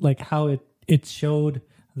was like how it showed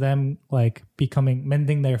them like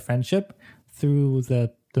mending their friendship through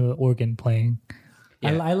the organ playing.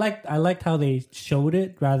 Yeah. I liked how they showed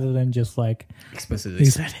it rather than just like explicitly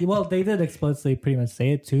said it. Well, they did explicitly pretty much say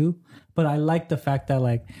it too, but I like the fact that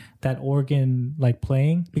like that organ like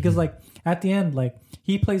playing, because like at the end like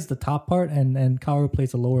he plays the top part and Kaoru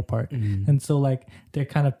plays the lower part, and so like they're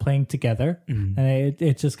kind of playing together, and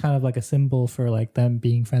it's just kind of like a symbol for like them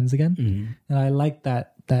being friends again, and I like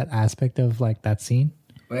that aspect of like that scene.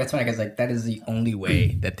 Well, that's funny because like that is the only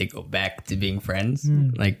way that they go back to being friends.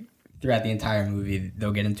 Like throughout the entire movie,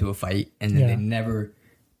 they'll get into a fight and then they never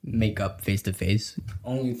make up face to face.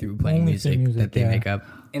 Only through playing music that they make up.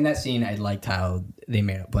 In that scene, I liked how they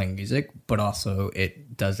made up playing music, but also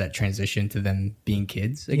it does that transition to them being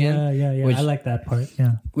kids again. Yeah. Which, I like that part.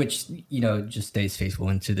 Yeah, which just stays faithful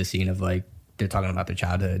into the scene of like they're talking about their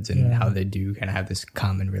childhoods and how they do kind of have this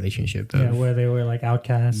common relationship. Of, where they were like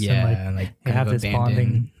outcasts. And like they have this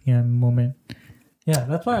bonding moment. Yeah,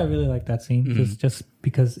 that's why I really like that scene, just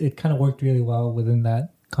because it kind of worked really well within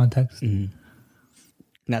that context.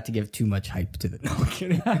 Not to give too much hype to the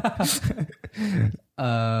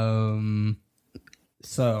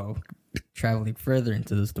so traveling further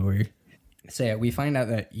into the story, we find out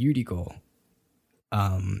that Yuriko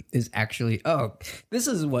is actually this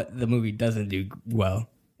is what the movie doesn't do well,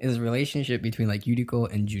 is a relationship between like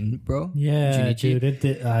Yuriko and Junbro. Yeah, Junichi. dude, it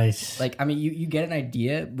did. Like, I mean, you get an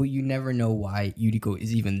idea, but you never know why Yuriko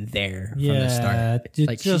is even there from the start.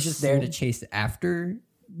 Like, she's just there to chase after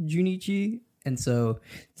Junichi. And so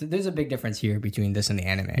there's a big difference here between this and the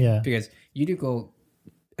anime. Yeah. Because Yuriko,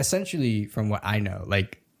 essentially, from what I know,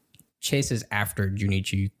 like, chases after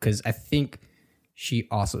Junichi because I think she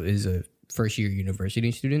also is a first-year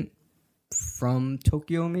university student from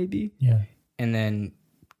Tokyo, maybe. Yeah. And then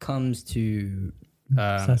comes to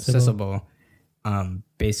Sasebo,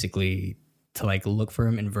 basically to like look for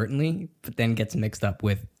him inadvertently, but then gets mixed up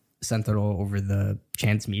with Sentaro over the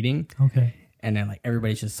chance meeting. Okay. And then like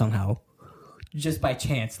everybody's just somehow, just by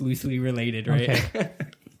chance, loosely related, right? Okay.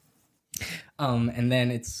 And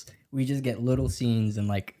then we just get little scenes and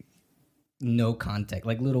like no context,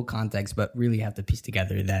 like little context, but really have to piece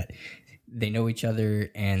together that they know each other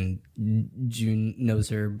and Jun knows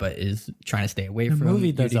her but is trying to stay away from the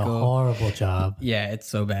movie does Yuriko. A horrible job. Yeah, it's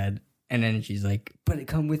so bad. And then she's like, but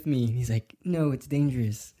come with me. And he's like, no, it's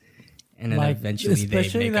dangerous. And then like, eventually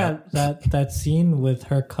especially they make up. that scene with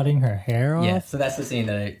her cutting her hair off. Yeah, so that's the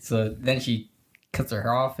scene so then she cuts her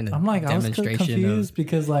hair off in a I'm like, demonstration. I was confused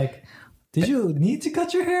because like, did you need to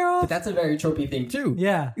cut your hair off? But that's a very tropey thing too.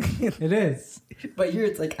 Yeah, it is. But here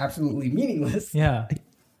it's like absolutely meaningless. Yeah.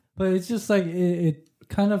 But it's just like it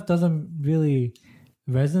kind of doesn't really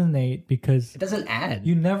resonate because it doesn't add.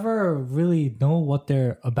 You never really know what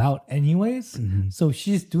they're about anyways. Mm-hmm. So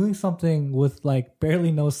she's doing something with like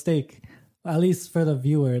barely no stake, at least for the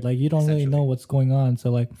viewer. Like you don't really know what's going on.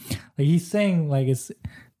 So like he's saying like it's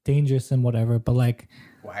dangerous and whatever, but like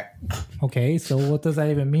Why? Okay, so what does that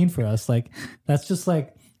even mean for us? Like, that's just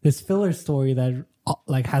like this filler story that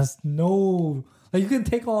like has no, like, you can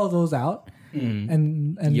take all of those out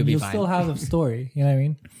and you'll still have a story. You know what I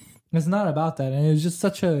mean? It's not about that, and it was just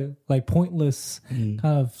such a like pointless kind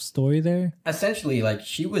of story there. Essentially, like,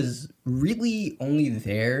 she was really only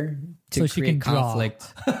there to So create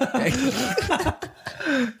conflict.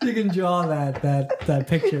 You can draw that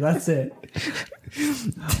picture. That's it.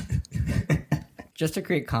 Just to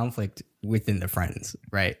create conflict within the friends,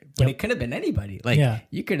 right? But it could have been anybody. Like,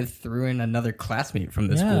 you could have threw in another classmate from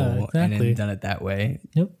the school and then done it that way.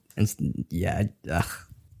 Yep. And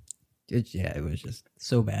it was just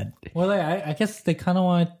so bad. Well, like, I guess they kind of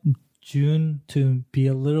want June to be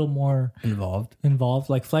a little more Involved,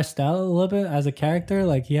 like fleshed out a little bit as a character.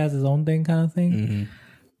 Like, he has his own thing kind of thing.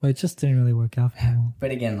 But it just didn't really work out for him.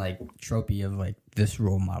 But again, like, tropey of like this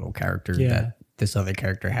role model character that this other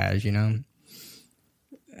character has, you know?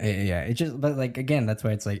 It just, but like, again, that's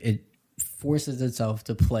why it's like it forces itself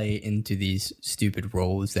to play into these stupid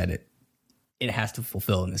roles that it has to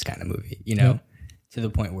fulfill in this kind of movie, you know? To the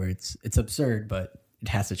point where it's absurd, but it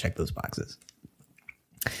has to check those boxes.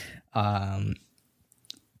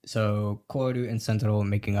 So Kouru and Sentaro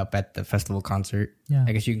making up at the festival concert. Yeah.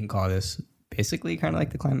 I guess you can call this basically kind of like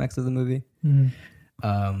the climax of the movie.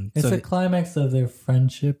 It's the climax of their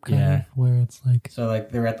friendship, kind of, where it's like, so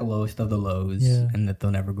like they're at the lowest of the lows, and that they'll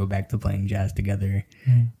never go back to playing jazz together.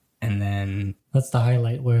 And then that's the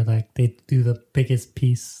highlight where like they do the biggest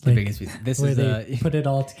piece. The biggest piece. This where is they put it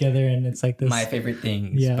all together, and it's like this. My favorite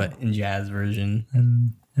things, but in jazz version.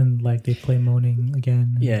 And like they play Moaning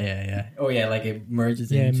again. Yeah. Oh yeah, like it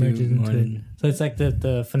merges into it. So it's like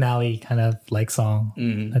the finale kind of like song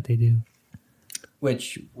that they do,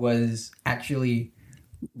 which was actually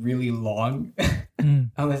really long.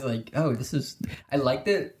 I was like, oh, I liked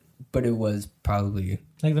it, but it was probably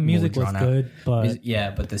like the music was good, but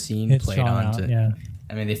but the scene played on to. Yeah,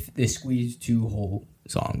 I mean, they squeezed 2 whole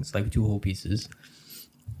songs, like 2 whole pieces.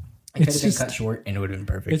 It could have been cut short, and it would have been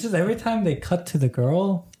perfect. It's just every time they cut to the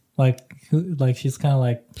girl, like she's kind of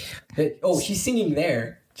like, she's singing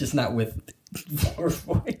there, just not with her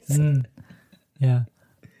voice. Yeah,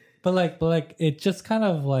 but like it just kind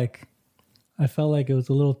of like, I felt like it was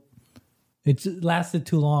a little. It just lasted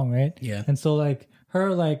too long, right? Yeah, and so like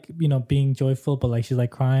her, like, you know, being joyful, but like she's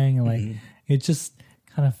like crying, and like it just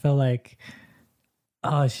kind of felt like,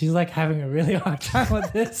 oh, she's like having a really hard time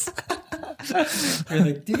with this. You're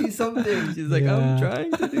like, do something. She's like, I'm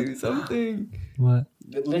trying to do something. What?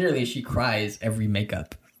 Literally, she cries every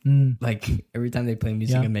makeup. Like every time they play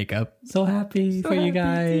music and makeup. So happy for you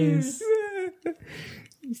guys.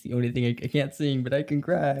 It's the only thing I can't sing, but I can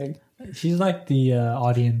cry. She's like the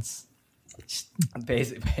audience.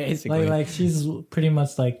 Basically, like she's pretty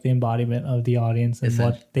much like the embodiment of the audience and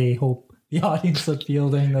what they hope the audience would feel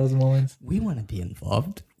during those moments. We want to be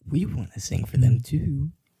involved. We want to sing for them too.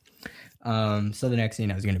 So the next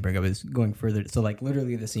scene I was going to bring up is going further. So like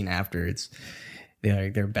literally the scene after,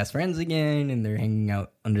 they're best friends again, and they're hanging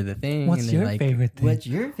out under the thing. What's and your like, favorite thing? What's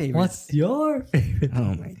your favorite? What's your favorite?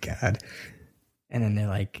 Oh my god! And then they're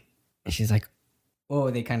like, she's like,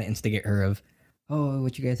 oh, they kind of instigate her of, oh,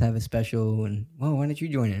 what you guys have is special, and oh, why don't you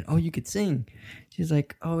join in? Oh, you could sing. She's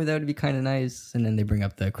like, oh, that would be kind of nice. And then they bring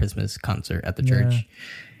up the Christmas concert at the church,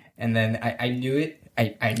 and then I knew it.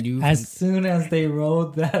 I knew as soon as they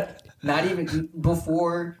rode that. Not even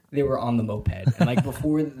before they were on the moped, and like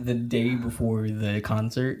before the day before the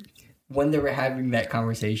concert, when they were having that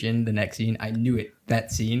conversation, the next scene, I knew it.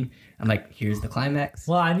 That scene, I'm like, here's the climax.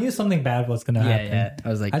 Well, I knew something bad was gonna happen. Yeah. I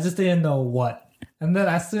was like, I just didn't know what. And then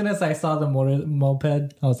as soon as I saw the moped,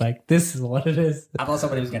 I was like, this is what it is. I thought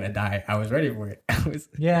somebody was gonna die. I was ready for it.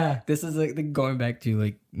 This is like going back to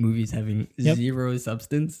like movies having zero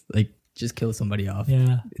substance. Like, just kill somebody off.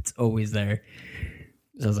 Yeah, it's always there.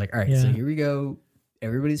 So I was like, all right, so here we go.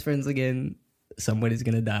 Everybody's friends again. Somebody's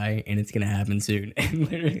going to die, and it's going to happen soon.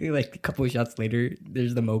 And literally, like, a couple of shots later,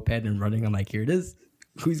 there's the moped and running. I'm like, here it is.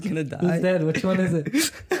 Who's going to die? Who's dead? Which one is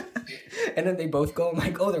it? And then they both go. I'm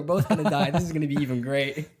like, oh, they're both going to die. This is going to be even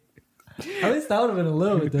great. At least that would have been a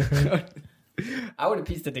little bit different. I would have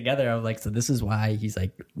pieced it together. I was like, so this is why he's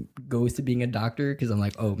like goes to being a doctor, because I'm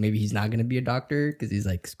like, oh, maybe he's not gonna be a doctor because he's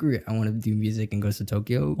like, screw it, I want to do music and goes to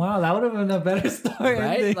Tokyo. Wow, that would have been a better story,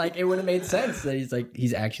 right? Like it would have made sense that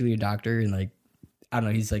he's actually a doctor, and like, I don't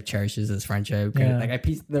know, he's like cherishes his friendship. Like I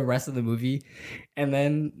pieced the rest of the movie, and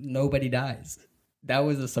then nobody dies. That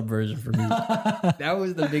was a subversion for me. That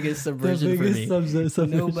was the biggest subversion for me.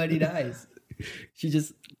 Subversion. Nobody dies. She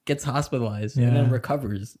just gets hospitalized and then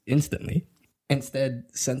recovers instantly. Instead,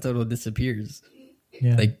 Sentaro disappears.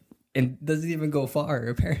 Yeah. Like and doesn't even go far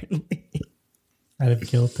apparently. Out of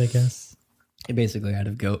guilt, I guess. Basically out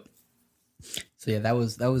of guilt. So yeah, that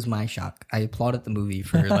was my shock. I applauded the movie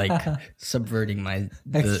for like subverting my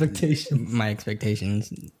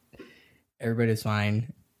expectations. Everybody's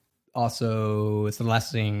fine. Also, it's the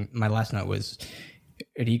last thing. My last note was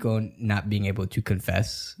Rico not being able to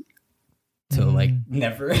confess till like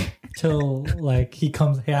never. Till like he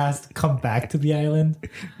has to come back to the island.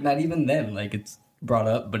 Not even then. Like it's brought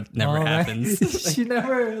up, but it never happens. Right? She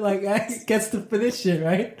never like gets to finish it,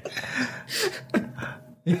 right?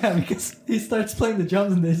 Yeah, because he starts playing the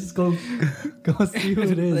drums and they just go see who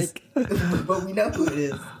it is. Like, but we know who it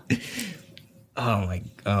is. Oh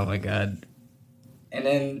my god. And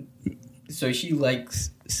then so she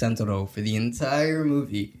likes Sentaro for the entire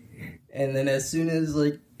movie. And then as soon as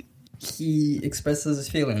like he expresses his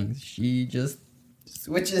feelings, she just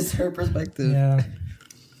switches her perspective. Yeah.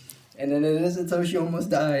 And then it isn't until she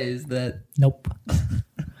almost dies that nope.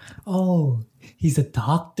 Oh, he's a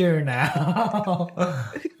doctor now.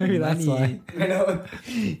 Maybe that's why. I know.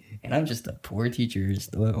 And I'm just a poor teacher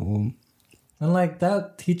still at home. And like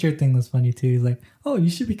that teacher thing was funny too. He's like, "Oh,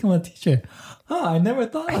 you should become a teacher." Oh, I never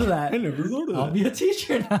thought of that. I never thought of that. I'll be a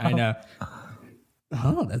teacher now. I know.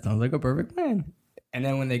 Oh, that sounds like a perfect plan. And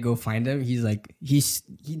then when they go find him, he's like, he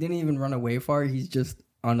didn't even run away far. He's just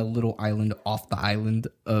on a little island off the island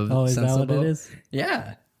of Oh, is Sensible. that what it is?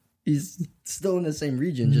 Yeah. He's still in the same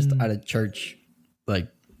region, just at a church, like,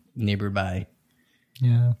 nearby.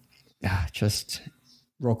 Yeah. Just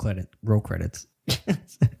roll credits.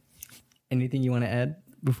 Anything you want to add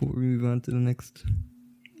before we move on to the next?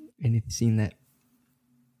 Anything seen that?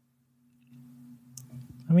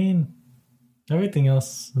 I mean, everything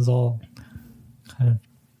else is all kind of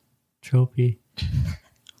tropey.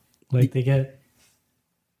 Like they get,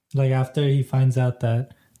 like after he finds out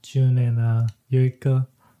that Jun and Yuriko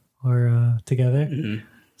are together,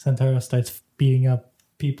 Sentaro starts beating up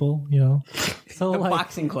people, you know. So the like,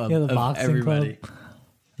 boxing club. Yeah, the of boxing everybody. club.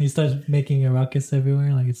 He starts making a ruckus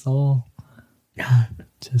everywhere. Like it's all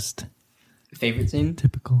just Favorite scene?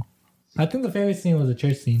 typical. I think the favorite scene was the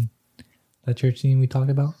church scene. That church scene we talked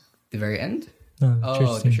about. The very end? No,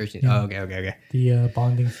 The church scene. Yeah. Oh, okay. The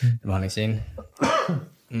bonding scene. The bonding scene.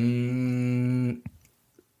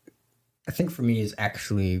 I think for me is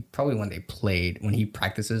actually probably when he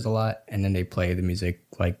practices a lot and then they play the music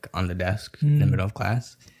like on the desk in the middle of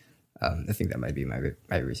class. I think that might be my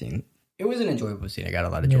favorite scene. It was an enjoyable scene. I got a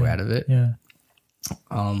lot of joy out of it. Yeah.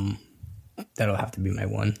 That'll have to be my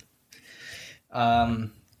one.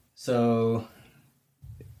 So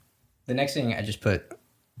the next thing I just put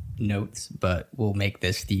notes, but we'll make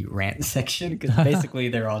this the rant section because basically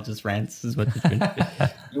they're all just rants. Is what it's been.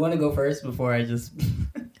 You want to go first before I just?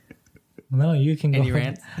 No, you can go. Any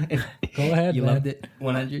rants? Go ahead. You man. loved it.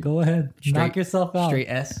 100. Go ahead. Knock yourself out. Straight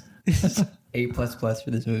S. A++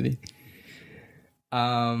 for this movie.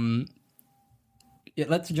 Yeah,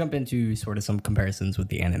 let's jump into sort of some comparisons with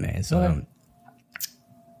the anime. So,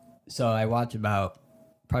 so I watched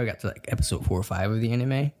probably got to like episode 4 or 5 of the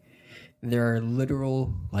anime. There are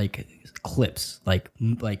literal like clips, like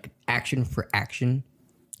action for action,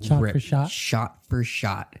 shot for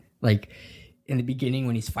shot. Like in the beginning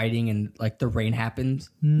when he's fighting and like the rain happens,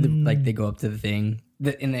 like they go up to the thing.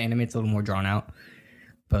 In the anime, it's a little more drawn out.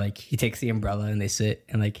 But like he takes the umbrella and they sit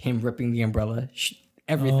and like him ripping the umbrella,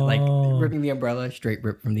 everything like ripping the umbrella straight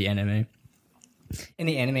rip from the anime. And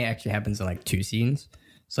the anime actually happens in like 2 scenes.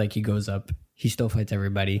 So like he goes up, he still fights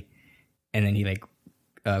everybody, and then he like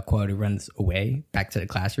Quaoru runs away back to the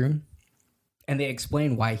classroom. And they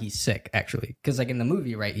explain why he's sick actually, because like in the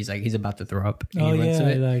movie, right? He's about to throw up. And he runs to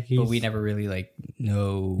it, like but we never really like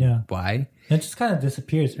know why. It just kind of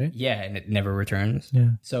disappears, right? Yeah, and it never returns.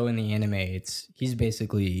 Yeah. So in the anime, he's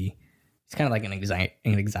kind of like an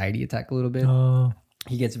anxiety attack a little bit.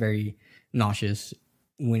 He gets very nauseous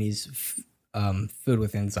when he's filled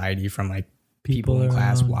with anxiety from like people in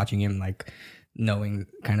class watching him, like knowing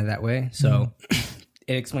kind of that way. So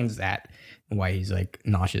it explains that and why he's like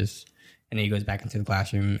nauseous. And then he goes back into the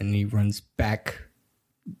classroom and he runs back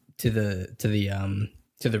to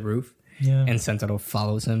the roof. Yeah. And Sentaro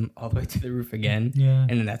follows him all the way to the roof again. Yeah.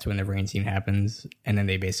 And then that's when the rain scene happens. And then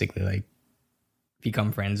they basically like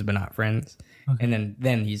become friends but not friends. Okay. And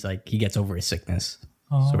then he's like he gets over his sickness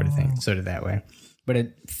sort of thing. Sort of that way. But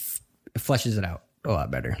it fleshes it out a lot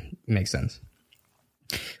better. It makes sense.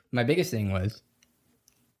 My biggest thing was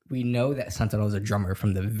we know that Sentaro is a drummer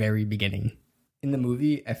from the very beginning. In the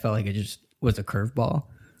movie, I felt like it just was a curveball.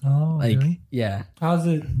 Oh, like, really? Yeah. How's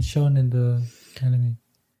it shown in the anime?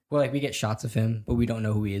 Well, like we get shots of him, but we don't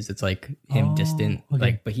know who he is. It's like him distant, okay.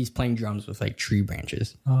 like, but he's playing drums with like tree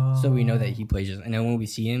branches. So we know that he plays. And then when we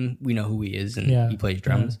see him, we know who he is and he plays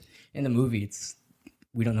drums. In the movie,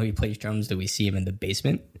 we don't know he plays drums till we see him in the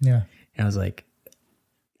basement. Yeah. And I was like,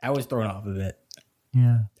 I was thrown off of it.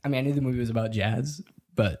 Yeah. I mean, I knew the movie was about jazz,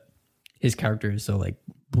 but his character is so like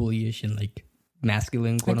bullyish and like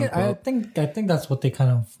masculine, quote unquote. I think that's what they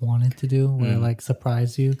kind of wanted to do, where like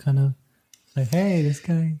surprise you, kind of like, hey, this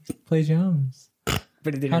guy plays drums.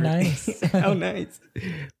 But it didn't. How nice! How nice!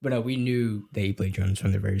 But we knew that he played drums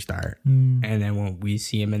from the very start, and then when we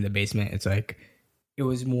see him in the basement, it's like it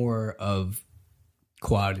was more of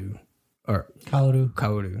Kaoru,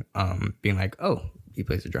 being like, oh, he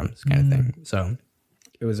plays the drums, kind of thing. So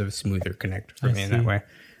it was a smoother connect for me in that way.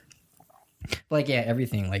 But like, yeah,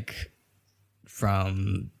 everything like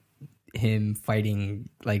from him fighting,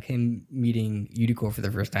 like him meeting Yuriko for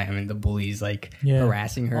the first time and the bullies like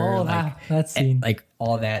harassing her. Oh, like, that scene. Like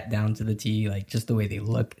all that down to the T, like just the way they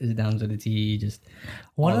look is down to the T. Just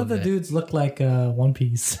one of the dudes looked like One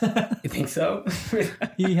Piece. You think so?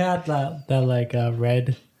 He had that like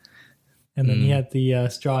red, and then he had the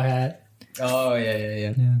straw hat. Oh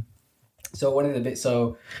yeah. So one of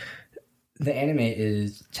the the anime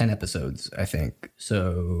is 10 episodes, I think.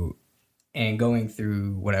 So, and going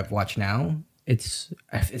through what I've watched now, it's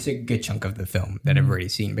a good chunk of the film that I've already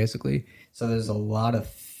seen, basically. So there's a lot of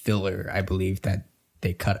filler, I believe, that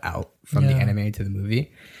they cut out from the anime to the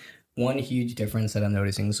movie. One huge difference that I'm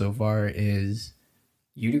noticing so far is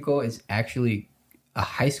Yuriko is actually a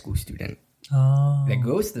high school student that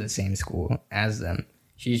goes to the same school as them.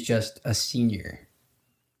 She's just a senior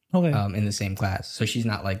in the same class. So she's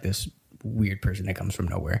not like this weird person that comes from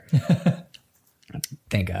nowhere.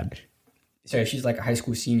 Thank God. So she's like a high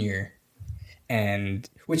school senior, and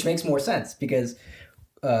which makes more sense because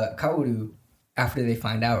Kaoru, after they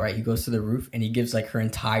find out, right, he goes to the roof and he gives like her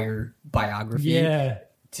entire biography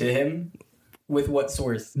to him. With what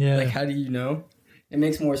source? Like, how do you know? It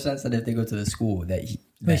makes more sense that if they go to the school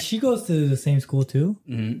But she goes to the same school too?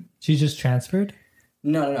 Mm-hmm. She just transferred?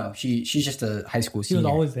 No. She's just a high school senior. She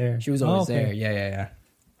was always there. She was always there. Yeah.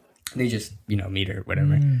 They just, meet her,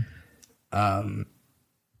 whatever.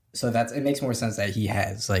 So it makes more sense that he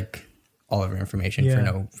has like all of her information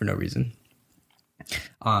for no reason.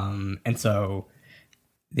 And so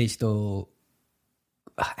they still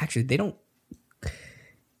actually they don't.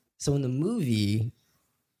 So in the movie,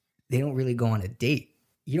 they don't really go on a date.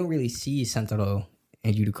 You don't really see Sentaro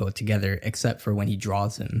and Yuriko together except for when he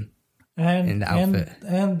draws him. In the outfit.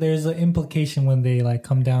 And there's an implication when they like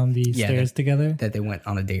come down the stairs together that they went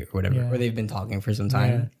on a date or whatever, or they've been talking for some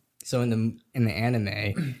time. So in the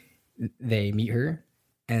anime, they meet her,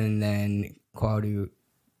 and then Kaoru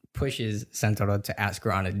pushes Sentaro to ask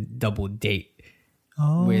her on a double date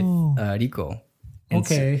with Riko. And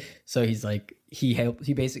so he's like he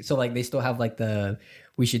basically so like they still have like the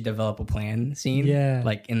we should develop a plan scene,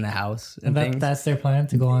 like in the house and things. That's their plan,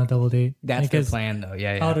 to go on a double date. That's their plan, though.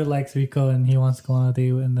 Kaoru likes Riko and he wants to go on a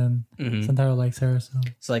date, and then Sentaro likes her.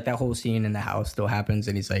 So like that whole scene in the house still happens,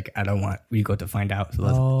 and he's like, I don't want Riko to find out, so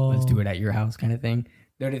let's do it at your house, kind of thing.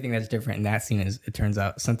 The only thing that's different in that scene is it turns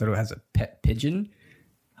out Sentaro has a pet pigeon.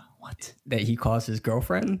 What? That he calls his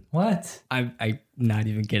girlfriend. What? I'm not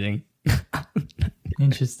even kidding.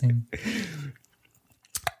 Interesting.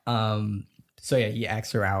 So yeah, he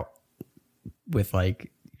asks her out with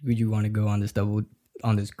like, would you want to go on this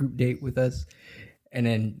group date with us? And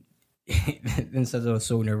then Sentaro was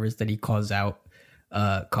so nervous that he calls out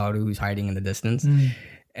Kaoru, who's hiding in the distance.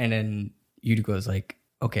 And then Yuriko is like,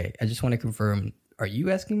 okay, I just want to confirm, are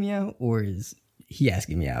you asking me out or is he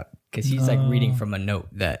asking me out? Because he's like reading from a note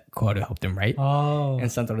that Kaoru helped him write. And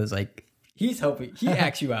Sentaro is like, he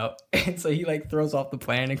asked you out. And so he like throws off the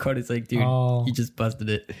plan, and Kaoru's like, dude, he just busted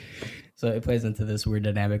it. So it plays into this weird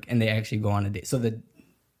dynamic, and they actually go on a date. So the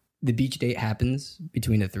beach date happens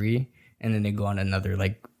between the three, and then they go on another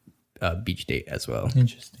like beach date as well.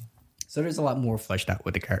 Interesting. So there's a lot more fleshed out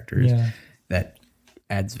with the characters that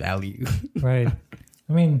adds value. Right.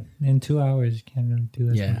 I mean, in 2 hours, you can't really do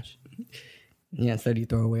as much. Yeah, instead you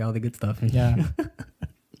throw away all the good stuff. Yeah.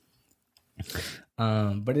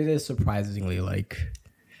 But it is surprisingly like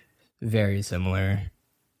very similar.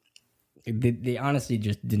 They honestly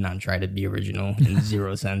just did not try to be original in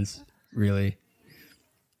zero sense, really.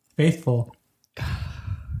 Faithful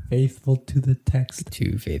to the text.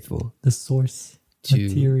 Too faithful. The source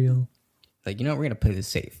material. Like, we're going to play this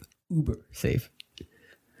safe. Uber safe.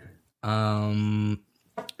 Some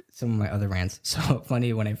of my other rants. So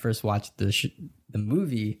funny, when I first watched the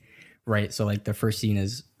movie, right? So like the first scene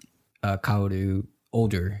is Kaoru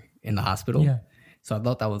older in the hospital. Yeah. So I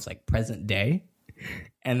thought that was like present day.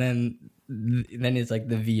 And then it's like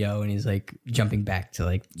the VO, and he's like jumping back to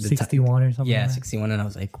like the 61 or something. Yeah, like 61. And I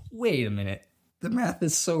was like, wait a minute. The math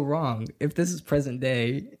is so wrong. If this is present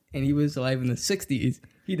day and he was alive in the 60s,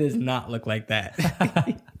 he does not look like that.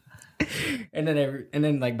 and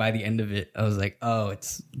then like by the end of it, I was like, oh,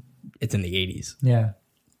 it's in the 80s. Yeah.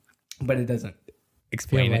 But it doesn't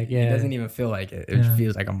explain like, it. yeah. It doesn't even feel like it. It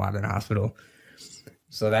feels like a modern hospital.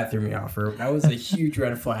 So that threw me off. That was a huge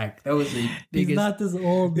red flag. That was the biggest. He's not this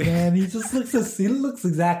old man. He just looks. He looks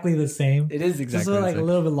exactly the same. It is exactly just with like a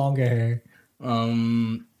little bit longer hair.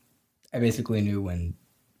 I basically knew when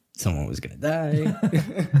someone was gonna die.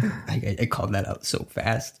 I called that out so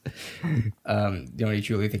fast. The only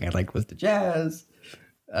truly thing I liked was the jazz.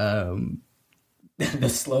 The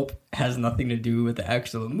slope has nothing to do with the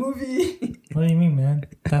actual movie. What do you mean, man?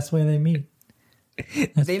 That's where they meet.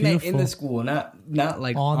 That's they met in the school, not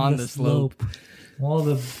like on the slope. Well,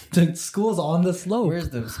 the school's on the slope. Where's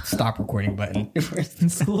the stop recording button? The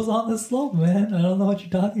school's on the slope, man. I don't know what you're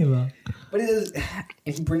talking about. But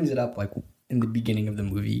he brings it up like in the beginning of the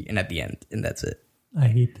movie and at the end, and that's it. I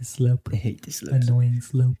hate the slope. I hate the slope. Annoying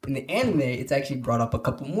slope. In the anime, it's actually brought up a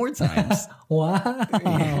couple more times. Wow.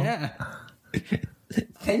 Yeah.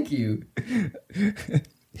 Thank you.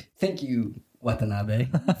 Thank you, Watanabe,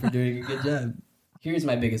 for doing a good job. Here's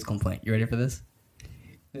my biggest complaint. You ready for this?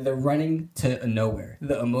 The running to nowhere.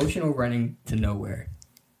 The emotional running to nowhere.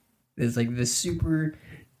 It's like the super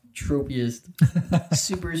tropiest,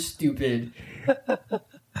 super stupid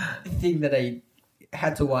thing that I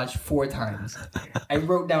had to watch 4 times. I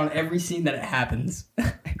wrote down every scene that it happens.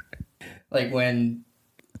 Like when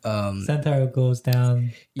Sentaro goes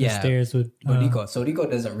down the stairs with Riko. So Riko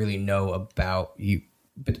doesn't really know about you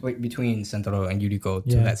between Sentaro and Yuriko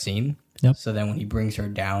to that scene. Yep. So then when he brings her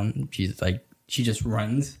down, she just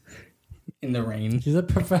runs in the rain. She's a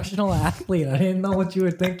professional athlete. I didn't know what you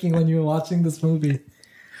were thinking when you were watching this movie.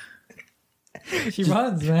 She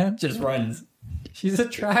runs, man. Just runs. She's a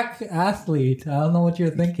track athlete. I don't know what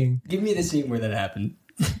you're thinking. Give me the scene where that happened.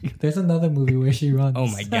 There's another movie where she runs. Oh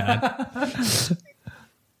my god.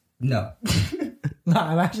 No. No,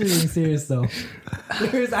 I'm actually being serious though.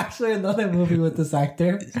 There's actually another movie with this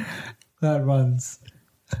actor that runs.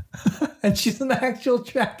 And she's an actual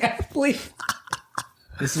track athlete.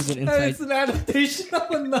 This is an And inside. it's an adaptation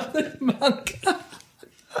of another manga.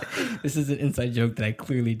 This is an inside joke that I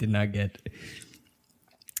clearly did not get.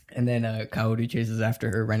 And then Kaoru chases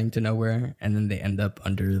after her, running to nowhere, and then they end up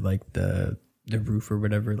under like the roof or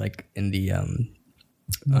whatever, like in the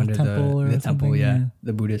under the temple,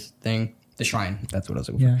 the Buddhist thing, the shrine. That's what I was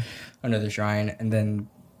looking for. Under the shrine, and then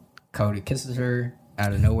Kaoru kisses her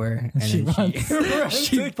out of nowhere, and she then runs.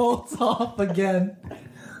 She bolts off again.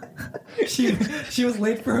 She was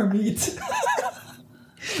late for her meet.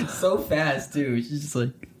 So fast too. She's just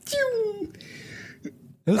like. Phew.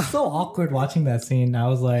 It was so awkward watching that scene. I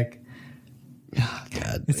was like, oh,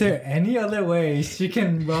 God. Is there any other way she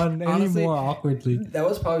can run Honestly, any more awkwardly? That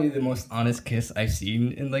was probably the most honest kiss I've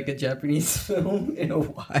seen in like a Japanese film in a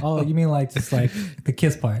while. Oh, you mean like just like the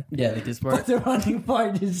kiss part? Yeah, the kiss part. But the running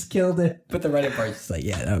part, you just killed it. But the running part's just like,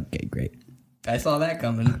 yeah, okay, great. I saw that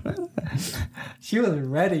coming. She was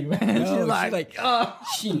ready, man. No, She's like, oh.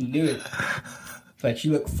 She knew it. Like she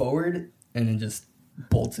looked forward and then just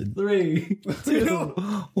bolted. 3, 2,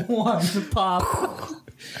 1, pop.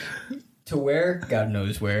 To where? God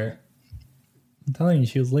knows where. I'm telling you,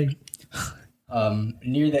 she was late.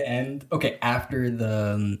 Near the end. Okay, after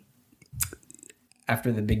the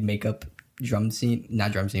big makeup not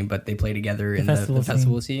drum scene, but they play together in the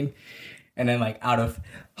festival scene. And then like out of,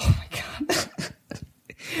 oh my God.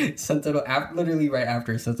 Sentaro, literally right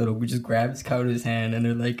after Sentaro just grabs Kaoru's hand and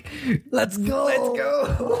they're like, let's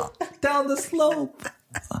go down the slope.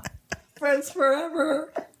 Friends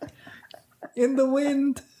forever. In the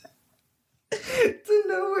wind. To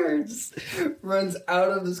nowhere, just runs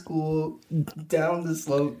out of the school, down the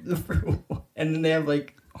slope, and then they have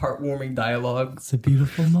like heartwarming dialogue. It's a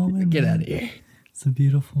beautiful moment. Get out of here. It's a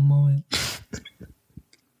beautiful moment.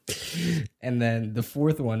 And then the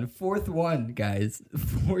fourth one, guys.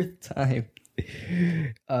 4th time.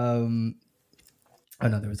 Oh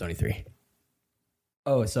no, there was only 3.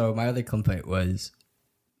 Oh, so my other complaint was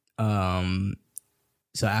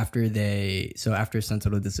so after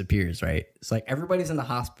Sentaro disappears, right? It's like everybody's in the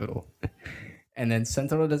hospital. And then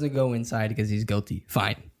Sentaro doesn't go inside because he's guilty.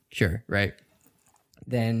 Fine. Sure, right?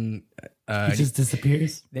 Then he just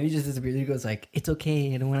disappears. Then he just disappears. He goes like, it's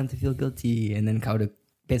okay, I don't want him to feel guilty. And then Kaoru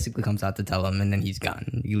basically comes out to tell him, and then he's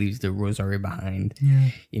gone. He leaves the rosary behind. Yeah.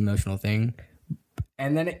 Emotional thing.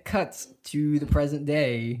 And then it cuts to the present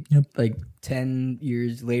day, like 10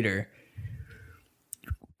 years later.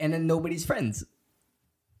 And then nobody's friends.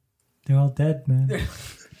 They're all dead, man.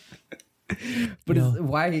 But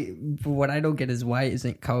what I don't get is why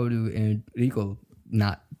isn't Kaoru and Riko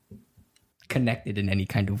not connected in any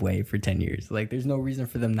kind of way for 10 years? Like, there's no reason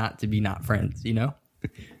for them not to be not friends, you know?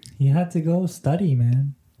 He had to go study,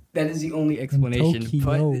 man. That is the only explanation.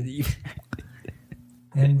 But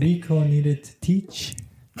and Riko needed to teach.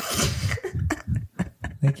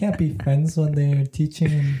 They can't be friends when they're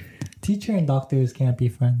teaching. Teacher and doctors can't be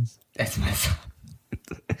friends. That's messed up.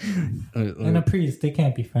 And a priest, they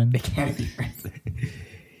can't be friends. They can't be friends.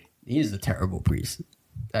 He is a terrible priest.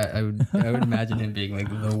 I would imagine him being like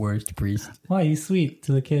the worst priest. Why? He's sweet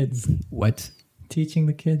to the kids. What? Teaching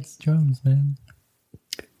the kids drums, man.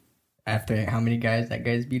 After how many guys that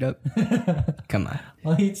guy's beat up? Come on.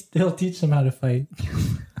 Well, he'll teach them how to fight.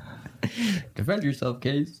 Defend yourself,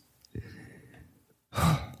 Case.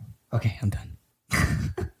 Okay, I'm done.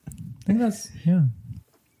 I think that's,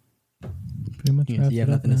 pretty much. You have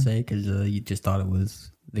nothing to say because you just thought it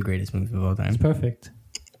was the greatest movie of all time. It's perfect.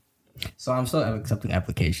 So I'm still accepting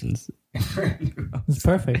applications. It's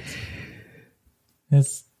perfect.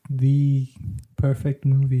 It's the perfect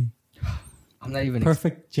movie. I'm not even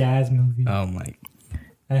perfect jazz movie. Oh my!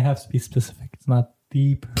 I have to be specific. It's not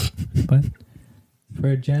the perfect, but for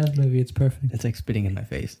a jazz movie, it's perfect. It's like spitting in my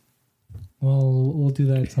face. Well, we'll do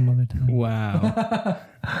that some other time. Wow!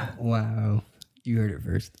 Wow! You heard it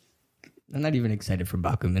first. I'm not even excited for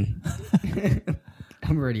Bakuman.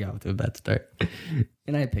 I'm already off to a bad start,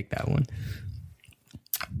 and I picked that one.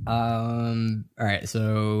 All right,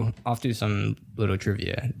 so off to some little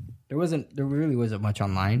trivia. There really wasn't much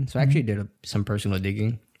online, so I actually did some personal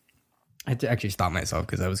digging. I had to actually stop myself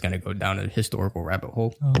because I was going to go down a historical rabbit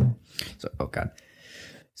hole. Oh god.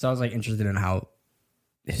 So I was like interested in how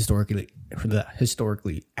historically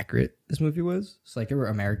accurate this movie was. So like there were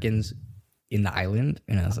Americans in the island,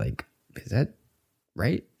 and I was like, is that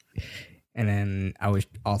right? And then I was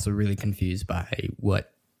also really confused by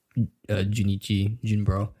what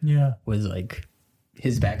Junbro was like,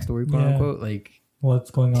 his backstory, quote unquote, like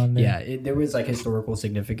what's going on there. Yeah, there was like historical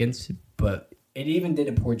significance, but it even did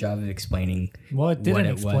a poor job of explaining what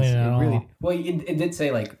it was. Well, it did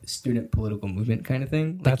say like student political movement kind of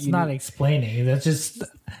thing. Like, that's not explaining. That's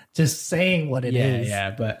just saying what it is.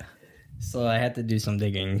 Yeah, but so I had to do some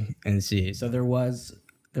digging and see. So there was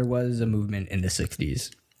a movement in the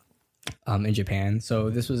 60s in Japan.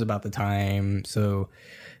 So this was about the time. So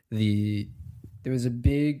there was a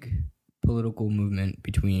big political movement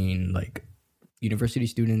between like university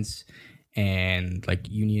students and like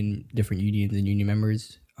different unions and union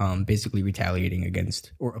members, basically retaliating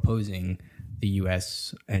against or opposing the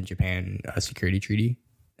U.S. and Japan security treaty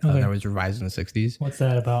that was revised in the 60s. What's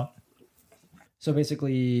that about? So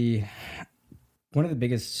basically, one of the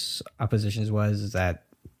biggest oppositions was that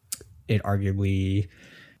it arguably,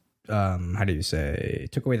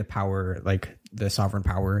 took away the power, like the sovereign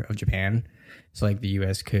power of Japan. So like the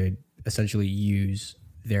U.S. could essentially use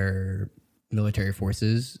their military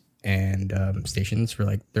forces and stations for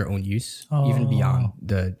like their own use, even beyond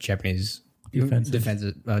the Japanese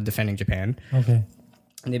defending Japan. Okay.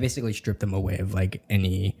 And they basically stripped them away of like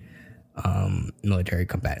any military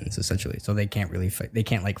combatants, essentially. So they can't really fight. They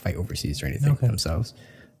can't like fight overseas or anything themselves.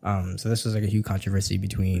 So this was like a huge controversy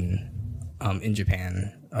in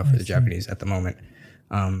Japan for the Japanese at the moment.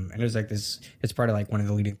 And there's like this. It's part of like one of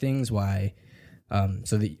the leading things why.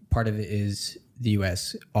 So the part of it is the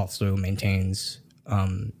U.S. also maintains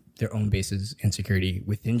their own bases and security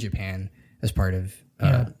within Japan as part of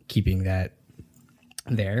keeping that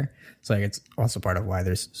there. So like it's also part of why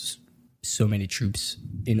there's so many troops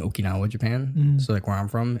in Okinawa, Japan. So like where I'm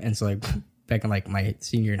from, and so like back in like my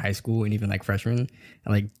senior in high school and even like freshman, I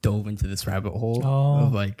like dove into this rabbit hole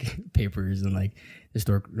of like papers and like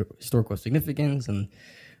historical significance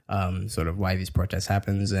and sort of why these protests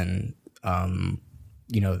happens and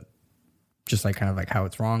just like kind of like how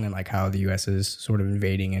it's wrong and like how the U.S. is sort of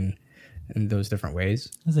invading in those different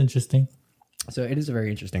ways. That's interesting. So it is a very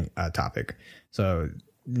interesting topic. So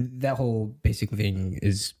that whole basic thing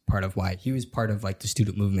is part of why he was part of like the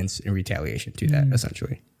student movements in retaliation to that,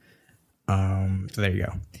 essentially. So there you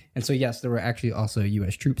go. And so, yes, there were actually also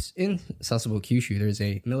U.S. troops in Sasebo, Kyushu. There's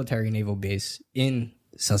a military naval base in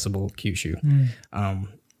Sasebo, Kyushu,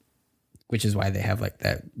 which is why they have like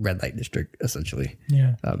that red light district, essentially,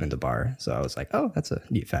 in the bar. So I was like, oh, that's a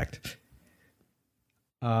neat fact.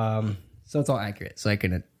 So it's all accurate. So I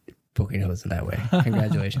couldn't poke your nose in that way.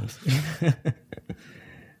 Congratulations.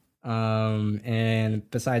 And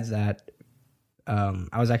besides that,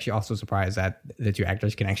 I was actually also surprised that the two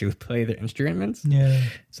actors can actually play their instruments. Yeah.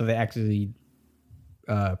 So they actually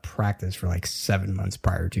practiced for like 7 months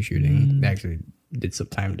prior to shooting. They actually did some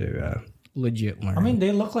time to legit learn. I mean,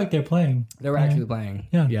 they look like they're playing. They were actually playing.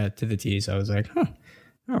 Yeah. To the T. So I was like, huh,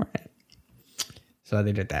 all right. So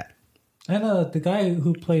they did that. And the guy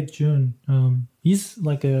who played June, he's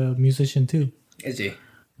like a musician too. Is he? I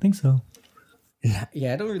think so.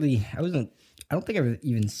 Yeah, I don't think I've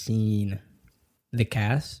even seen the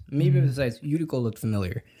cast. Maybe besides Yuriko looked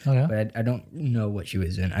familiar. Oh yeah. But I don't know what she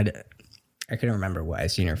was in. I couldn't remember what I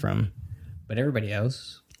seen her from. But everybody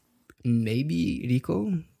else, maybe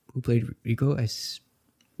Riko, who played Riko,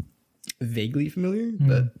 vaguely familiar.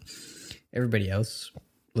 But everybody else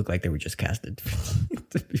looked like they were just casted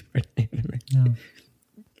to be part of the anime. Yeah.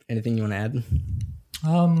 Anything you want to add?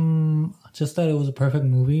 Just that it was a perfect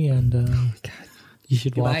movie, and you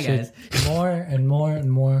should watch it more and more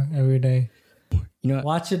and more every day. You know what?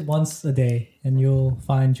 Watch it once a day, and you'll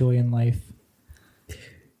find joy in life.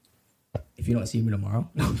 If you don't see me tomorrow,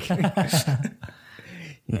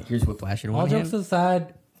 here's Whiplash in one All jokes hand.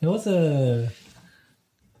 aside, it was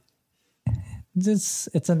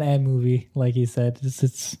it's an ad movie, like you said.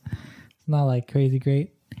 It's not like crazy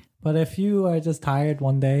great, but if you are just tired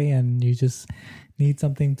one day and you just need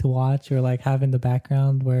something to watch or like have in the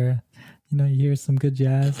background where you hear some good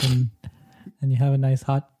jazz and you have a nice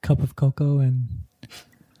hot cup of cocoa and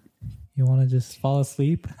you want to just fall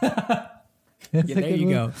asleep. There you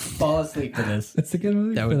go. Fall asleep to this. It's a good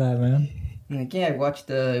movie for that, man. Like, yeah, I watched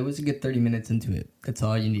it was a good 30 minutes into it. That's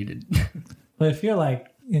all you needed. But if you're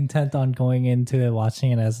like intent on going into it,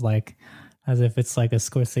 watching it as if it's like a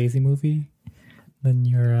Scorsese movie, then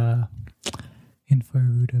you're in for a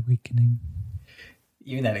rude awakening.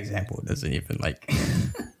 Even that example doesn't even like.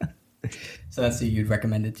 So that's who you'd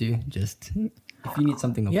recommend it to? Just if you need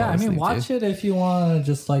something to fall asleep watch to. it if you want to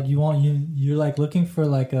just like you're like looking for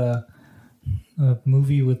like a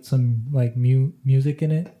movie with some like music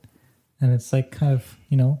in it, and it's like kind of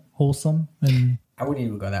wholesome. And I wouldn't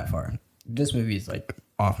even go that far. This movie is like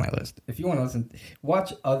off my list. If you want to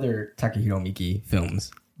watch other Takahiro Miki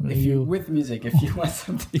films. With music, if you want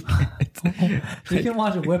something, you can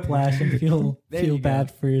watch Whiplash and feel bad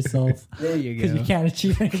for yourself. There you go. Because you can't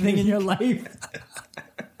achieve anything in your life.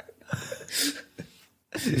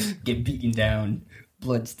 Get beaten down,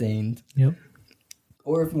 bloodstained. Yep.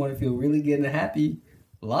 Or if you want to feel really good and happy,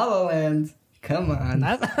 La La Land. Come on.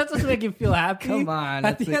 That doesn't make you feel happy. Come on.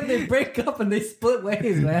 At the end, they break up and they split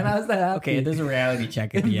ways, man. How's that happy? Okay, there's a reality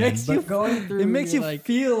check at the end. It makes you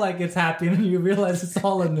feel like it's happy, and you realize it's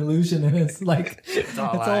all an illusion, and it's like it's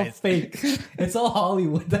all fake. It's all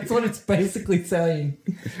Hollywood. That's what it's basically saying.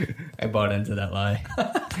 I bought into that lie.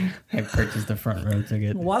 I purchased the front row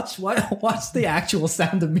ticket. Watch the actual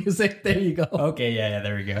Sound of Music. There you go. Okay, yeah,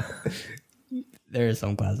 there we go. There are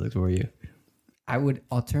some classics for you. I would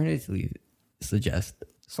alternatively suggest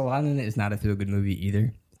Solanin is not a feel good movie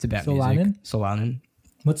either. It's about music. Solanin.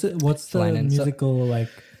 What's the musical like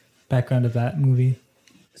background of that movie?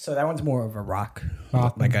 So that one's more of a rock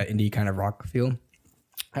like an indie kind of rock feel.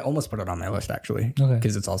 I almost put it on my list actually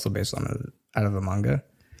because it's also based on out of a manga.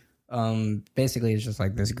 Basically, it's just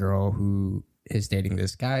like this girl who is dating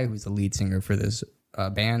this guy who's the lead singer for this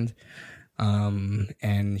band,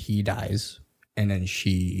 and he dies, and then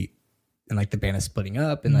like the band is splitting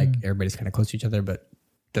up, and like everybody's kind of close to each other, but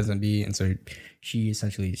doesn't be, and so she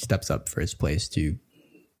essentially steps up for his place to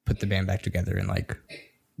put the band back together and like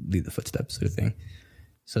lead the footsteps sort of thing.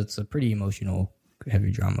 So it's a pretty emotional,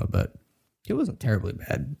 heavy drama, but it wasn't terribly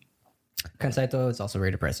bad. Kansaito is also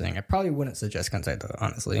very depressing. I probably wouldn't suggest Kansaito,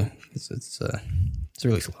 honestly. It's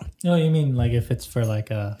really slow. No, you mean like if it's for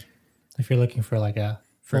like if you're looking for like a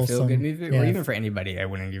for a feel good movie, or even for anybody, I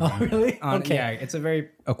wouldn't give. Oh, really? Okay. Yeah, it's a very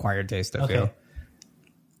acquired taste. I feel.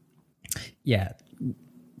 Yeah.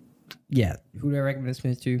 Who do I recommend this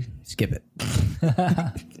movie to? Skip it.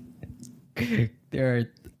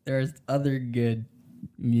 There's other good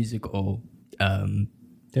musical.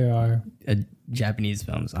 There are Japanese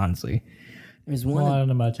films. Honestly, there's one. Well, I don't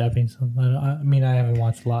know about Japanese films. I mean, I haven't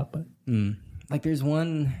watched a lot, but like there's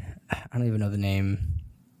one. I don't even know the name,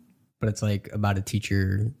 but it's like about a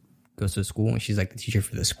teacher goes to school and she's like the teacher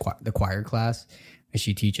for the choir class, and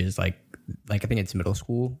she teaches like I think it's middle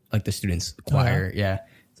school, like the students choir. Yeah.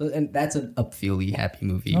 So and that's an upfeely happy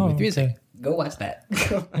movie with music. Okay. Go watch that.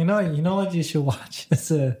 You know what you should watch? It's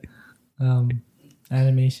a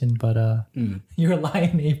animation, but Your Lie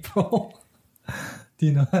in April. Do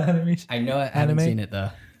you know that animation? I know it. I haven't seen it though.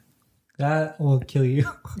 That will kill you.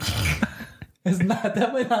 It's not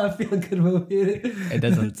definitely not a feel good movie. It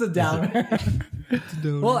doesn't. It's a downer.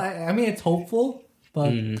 Well, I mean, it's hopeful,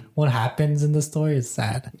 but what happens in the story is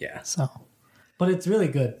sad. Yeah. So, but it's really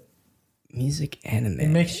good. Music anime. It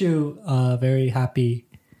makes you very happy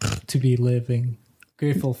to be living,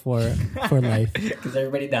 grateful for life. Because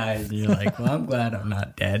everybody dies, and you're like, well, I'm glad I'm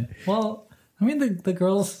not dead. Well, I mean, the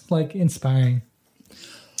girl's like inspiring.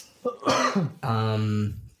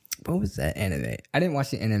 What was that anime? I didn't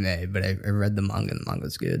watch the anime, but I read the manga, and the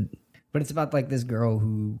manga's good. But it's about like this girl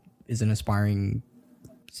who is an aspiring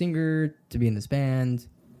singer to be in this band,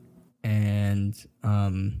 and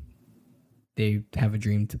they have a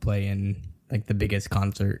dream to play in like the biggest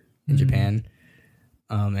concert in Japan.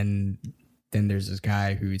 And then there's this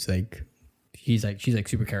guy who's like, she's like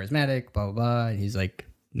super charismatic, blah blah blah, and he's like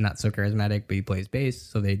not so charismatic, but he plays bass,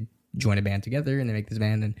 so they join a band together and they make this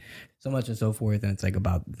band and so much and so forth, and it's like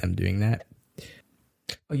about them doing that.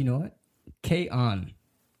 Oh, you know what? K-On!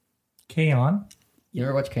 You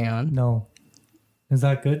ever watch K-On? No. Is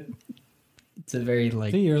that good? It's a very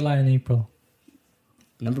like See, you're lying in April.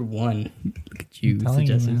 number one. Look at you telling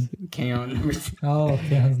you, suggestions. K-On! number two. Oh,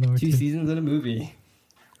 K-On's number 2. 2 seasons in a movie.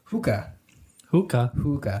 Fuka.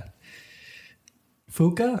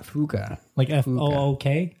 Like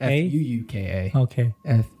F-O-O-K? F-U-U-K-A. Okay.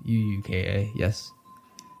 F-U-U-K-A, yes.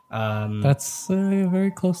 That's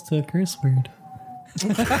very close to a curse word.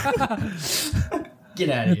 Get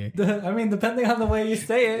out of here. I mean, depending on the way you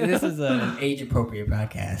say it. This is an age-appropriate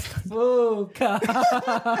podcast. Fuka.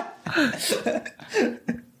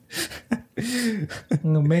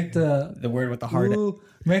 Make The word with the hard...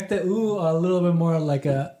 Make the ooh a little bit more like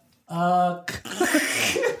a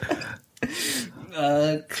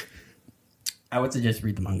I would suggest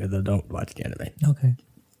read the manga, though. Don't watch the anime. Okay.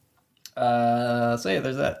 So yeah,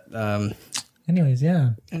 there's that. Anyways,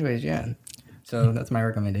 yeah. So that's my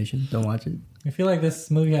recommendation. Don't watch it. I feel like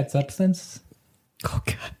this movie had substance. Oh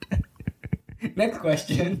god. Next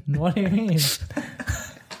question. What do you mean?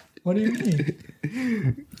 What do you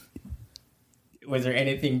mean? Was there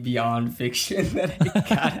anything beyond fiction that I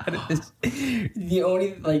got out of this? The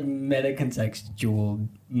only like meta-contextual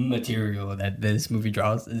material that this movie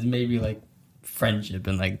draws is maybe like friendship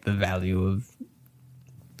and like the value of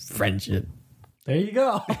friendship. There you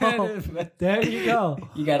go. There you go.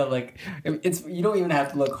 You gotta like you don't even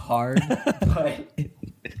have to look hard, but I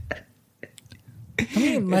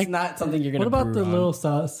mean, like, it's not something you're gonna. What about the on. little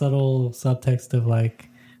subtle subtext of like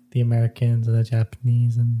the Americans and the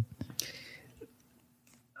Japanese and?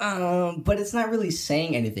 But it's not really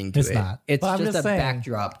saying anything to It's it. not. It's But I'm just just a saying.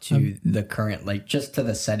 backdrop to the current, like just to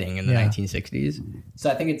the setting in the 1960s. So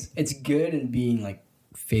I think it's good in being like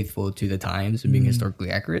faithful to the times and being historically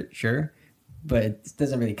accurate, sure. But it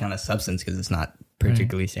doesn't really count as substance because it's not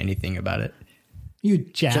particularly say anything about it. You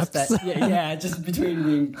Japs. Just that, yeah, just between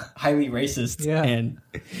being highly racist and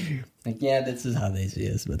like, yeah, this is how they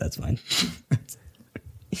see us, but that's fine.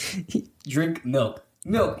 Drink milk.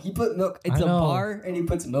 He put milk. It's a bar, and he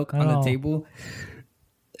puts milk on the table.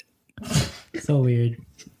 So weird.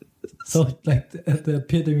 So like the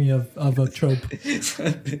epitome of a trope.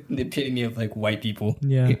 The epitome of like white people.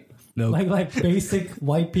 Yeah. Milk. Like basic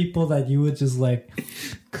white people that you would just like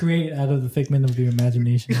create out of the figment of your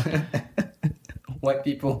imagination. White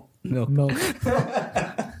people. Milk.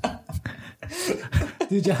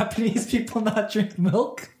 Do Japanese people not drink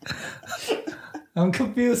milk? I'm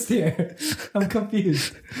confused here. I'm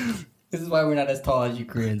confused. This is why we're not as tall as you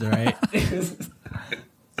Koreans, all right?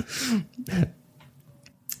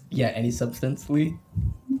 Yeah, any substance, Lee?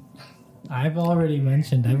 I've already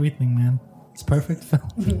mentioned everything, man. It's perfect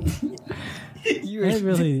film. I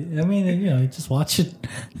mean, just watch it.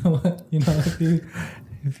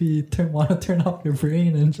 If you want to turn off your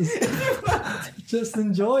brain and just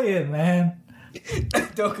enjoy it, man.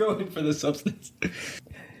 Don't go in for the substance.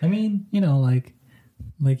 I mean,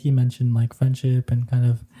 like you mentioned, like friendship and kind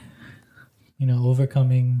of,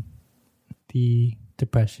 overcoming the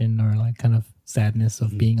depression or like kind of sadness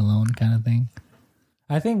of being alone kind of thing.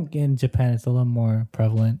 I think in Japan it's a little more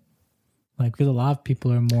prevalent, like because a lot of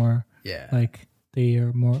people are more, like they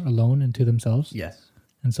are more alone and to themselves. Yes.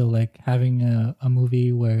 And so like having a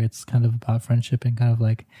movie where it's kind of about friendship and kind of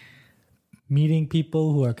like meeting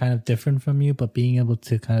people who are kind of different from you, but being able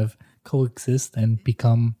to kind of coexist and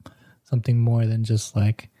become something more than just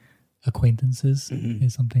like acquaintances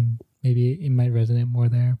is something, maybe it might resonate more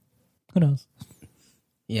there. Who knows?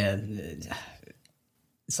 Yeah.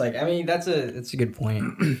 It's like, I mean, that's a good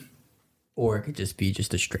point. Or it could just be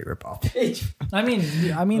just a straight rip-off page. I mean,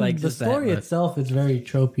 like the story itself is very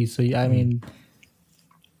tropey. So, I mean,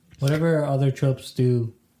 whatever other tropes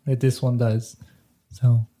do, this one does.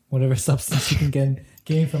 So, whatever substance you can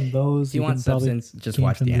gain from those. If you want substance, just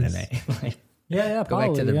watch the anime. Like, yeah, go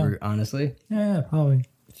back to the root. Honestly, yeah, probably.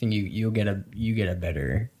 I think you get a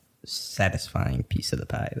better satisfying piece of the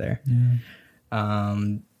pie there. Yeah.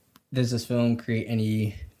 Does this film create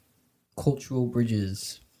any cultural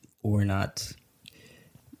bridges or not?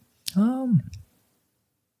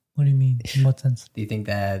 What do you mean? In what sense? Do you think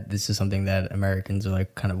that this is something that Americans or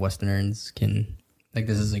like kind of Westerners can, like,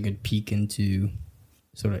 this is a good peek into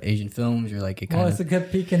sort of Asian films, or like it kind it's a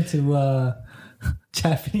good peek into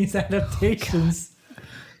Japanese adaptations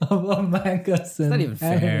of mangas and not even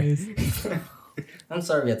fair. animes. I'm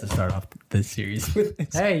sorry we had to start off this series with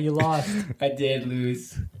this. Hey, you lost. I did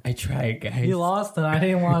lose. I tried, guys. You lost, and I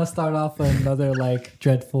didn't want to start off with another like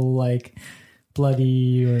dreadful, like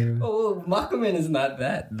bloody or. Oh, Makaman is not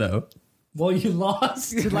that though. Well, you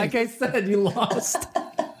lost. Like I said, you lost.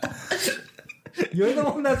 You're the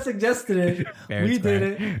one that suggested it. Fair, we did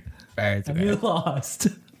it. Fair, and you lost.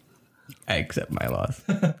 I accept my loss.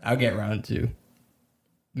 I'll get round 2.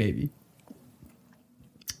 Maybe.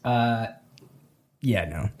 Yeah,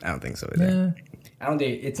 no, I don't think so either. Yeah. I don't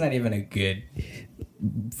think it's not even a good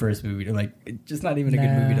first movie to like. Just not even a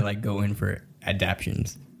good movie to like go in for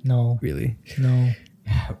adaptions. No, really. No.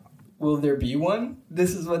 Will there be one?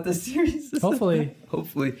 This is what the series is. Hopefully. About.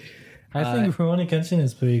 Hopefully. I think Rurouni Kenshin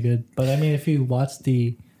is pretty good, but I mean, if you watch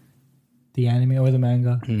the anime or the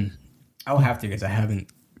manga, I'll have to because I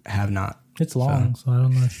have not. It's long, so I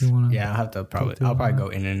don't know if you want to. Yeah, I'll have to I'll probably go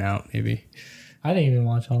in and out maybe. I didn't even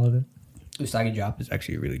watch all of it. Usagi Drop is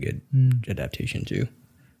actually a really good adaptation too.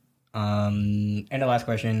 And the last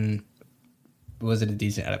question: was it a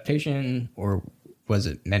decent adaptation, or was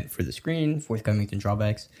it meant for the screen? Forthcoming and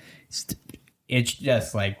drawbacks. It's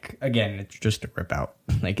just like, again, it's just a rip out.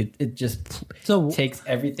 Like it just takes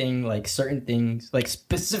everything, like certain things, like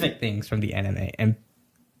specific things from the anime, and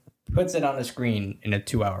puts it on the screen in a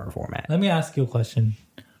 2-hour format. Let me ask you a question.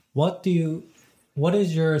 What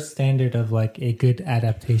is your standard of like a good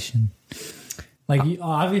adaptation? Like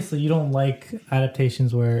obviously you don't like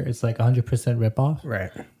adaptations where it's like 100% ripoff.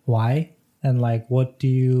 Right. Why? And like, what do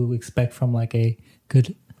you expect from like a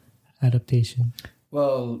good adaptation?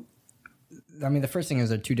 Well, I mean, the first thing is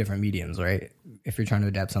they're 2 different mediums, right? If you're trying to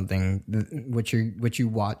adapt something, what you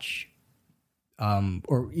watch,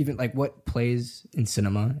 or even like what plays in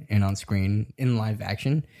cinema and on screen in live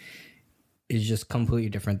action, is just completely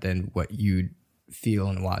different than what you'd feel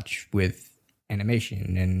and watch with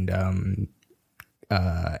animation and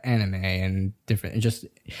anime and different, and just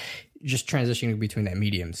transitioning between that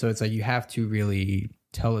medium. So it's like you have to really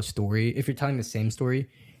tell a story. If you're telling the same story,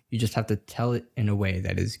 you just have to tell it in a way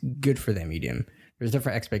that is good for that medium. There's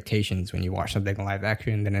different expectations when you watch something in live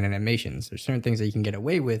action than in animations. There's certain things that you can get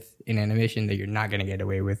away with in animation that you're not going to get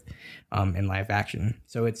away with in live action.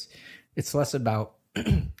 So it's less about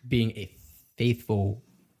being a faithful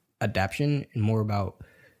adaptation and more about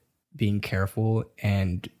being careful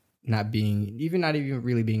and not even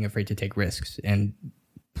really being afraid to take risks and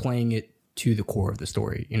playing it to the core of the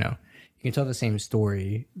story. You know, you can tell the same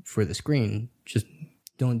story for the screen, just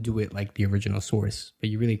don't do it like the original source,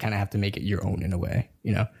 but you really kind of have to make it your own in a way.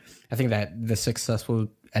 You know, I think that the successful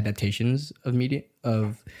adaptations of media,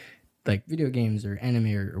 of like video games or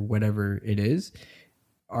anime or whatever it is,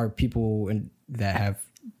 are people that have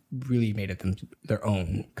really made it their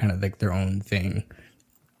own, kind of like their own thing,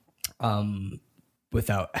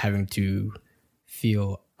 without having to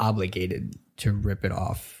feel obligated to rip it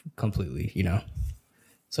off completely, you know?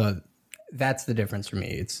 So that's the difference for me.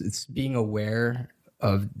 It's being aware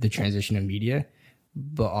of the transition of media,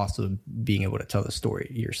 but also being able to tell the story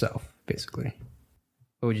yourself, basically.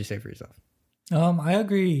 What would you say for yourself? I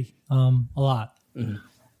agree a lot. Mm-hmm.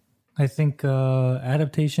 I think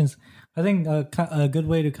adaptations, I think a good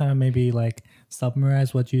way to kind of maybe like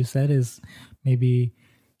summarize what you said is maybe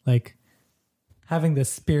like having the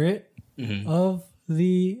spirit of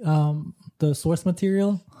the source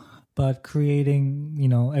material, but creating, you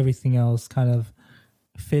know, everything else kind of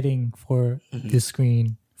fitting for the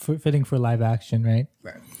screen, fitting for live action, right?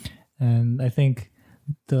 Right. And I think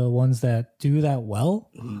the ones that do that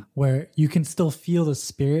well, where you can still feel the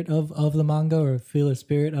spirit of the manga or feel the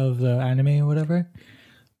spirit of the anime or whatever,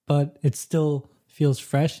 but it still feels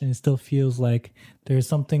fresh and it still feels like there's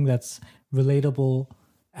something that's relatable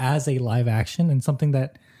as a live action and something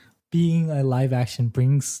that being a live action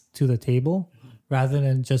brings to the table, rather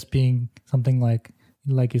than just being something like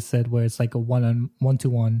you said, where it's like a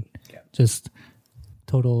one-to-one, just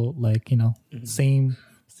total, like, you know, same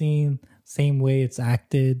scene, same way it's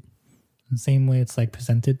acted, and same way it's like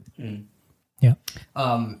presented. Yeah.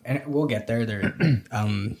 And we'll get there. There,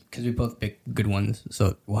 because we both picked good ones,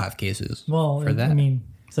 so we'll have cases. Well, for that. I mean,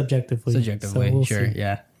 subjectively, so we'll sure, see.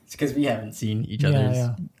 Yeah. It's because we haven't seen each other's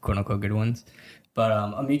quote unquote good ones. But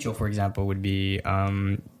a mutual, for example, would be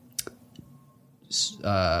Live,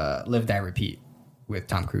 Die, Repeat with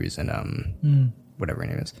Tom Cruise and whatever her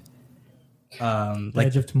name is. Like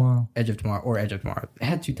Edge of Tomorrow. Edge of Tomorrow or Edge of Tomorrow. It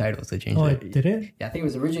had two titles. They changed it. Did it? Yeah, I think it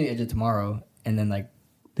was originally Edge of Tomorrow, and then like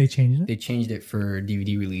they changed it. They changed it for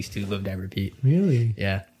DVD release to Live, Die, Repeat. Really?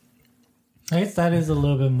 Yeah. I guess that is a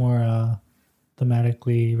little bit more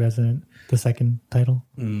thematically resonant. The second title.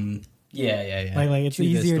 Yeah. Like it's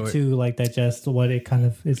easier to like digest what it kind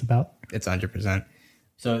of is about. It's 100%.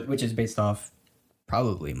 So, which is based off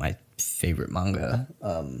probably my favorite manga,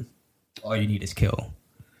 All You Need Is Kill,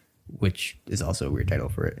 which is also a weird title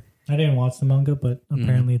for it. I didn't watch the manga, but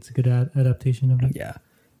apparently it's a good adaptation of it. Yeah.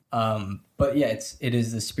 But yeah, it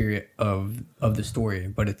is the spirit of the story,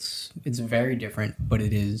 but it's very different, but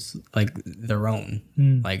it is like their own.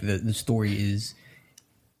 Like the story is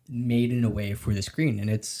made in a way for the screen, and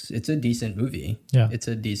it's a decent movie. Yeah, it's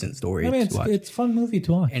a decent story. I mean, to watch. It's a fun movie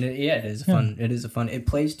to watch, and it is fun. It is a fun. It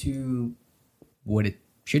plays to what it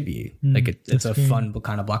should be. Like it's a fun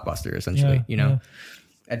kind of blockbuster, essentially.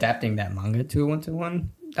 Adapting that manga to a 1-to-1,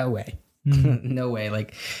 no way. No way.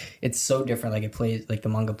 Like it's so different. Like it plays like the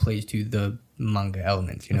manga plays to the manga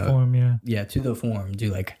elements, the form, to the form,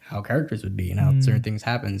 to like how characters would be and how certain things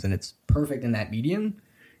happens, and it's perfect in that medium.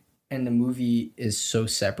 And the movie is so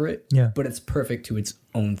separate, but it's perfect to its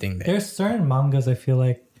own thing there. There's certain mangas I feel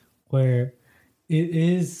like where it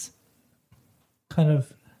is kind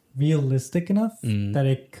of realistic enough that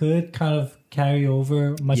it could kind of carry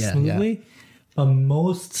over much smoothly, but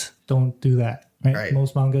most don't do that, right?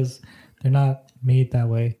 Most mangas, they're not made that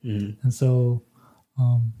way. And so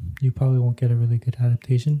you probably won't get a really good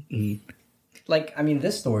adaptation. Like, I mean,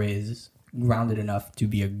 this story is grounded enough to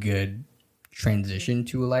be a good transition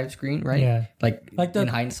to a live screen, right? Yeah. Like in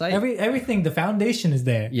hindsight, everything, the foundation is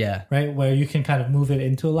there. Yeah. Right? Where you can kind of move it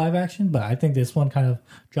into a live action. But I think this one kind of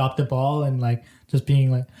dropped the ball and like just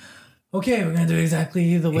being like, okay, we're going to do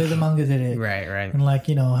exactly the way the manga did it. Right. And like,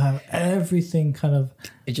 have everything kind of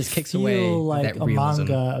it just kicks away like that a realism.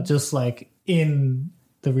 Manga just like in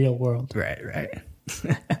the real world. Right.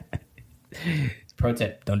 Pro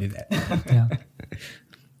tip, don't do that. Yeah.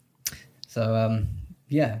 So,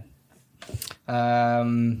 yeah.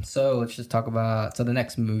 So let's just talk about the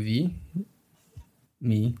next movie.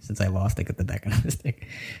 Since I lost, I got the back on the stick.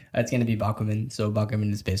 It's gonna be Bakuman. So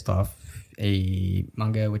Bakuman is based off a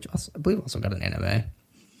manga, which I believe also got an anime.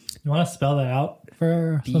 You want to spell that out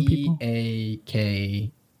for some people?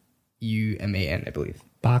 Bakuman, I believe.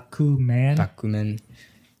 Bakuman.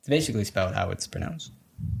 It's basically spelled how it's pronounced.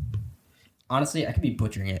 Honestly, I could be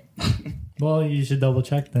butchering it. Well, you should double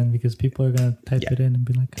check then, because people are gonna type it in and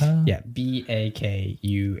be like, huh? Yeah, Bakuman.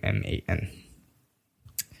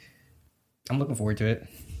 I'm looking forward to it.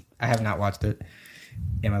 I have not watched it.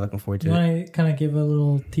 Am I looking forward to it? You want to kind of give a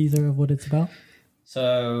little teaser of what it's about?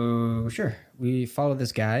 So, sure. We follow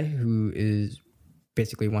this guy who is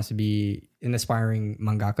basically wants to be an aspiring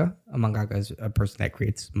mangaka. A mangaka is a person that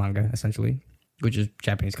creates manga, essentially, which is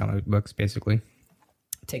Japanese comic books, basically.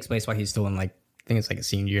 It takes place while he's still in, like, I think it's like a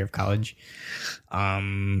senior year of college.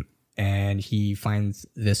 And he finds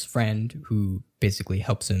this friend who basically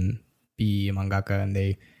helps him be a mangaka, and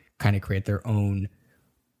they kind of create their own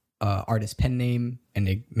artist pen name, and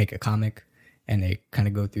they make a comic, and they kind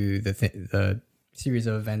of go through the series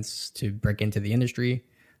of events to break into the industry.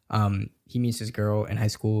 He meets this girl in high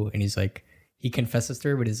school, and he confesses to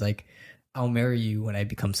her, but he's like, I'll marry you when I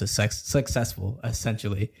become successful,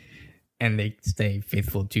 essentially. And they stay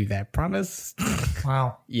faithful to that promise.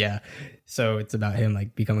 Wow. Yeah. So it's about him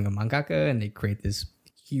like becoming a mangaka, and they create this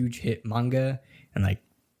huge hit manga, and like,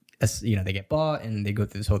 they get bought and they go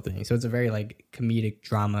through this whole thing. So it's a very like comedic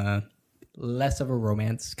drama, less of a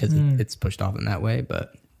romance because it's pushed off in that way.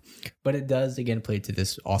 But it does again play to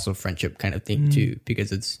this also friendship kind of thing too,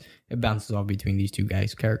 because it bounces off between these two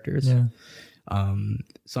guys' characters. Yeah.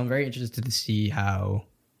 So I'm very interested to see how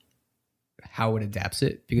it adapts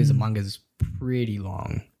it, because the manga is pretty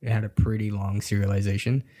long. It had a pretty long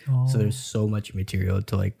serialization. So there's so much material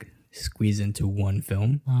to like squeeze into one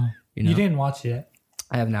film. Wow. You didn't watch it yet?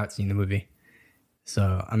 I have not seen the movie.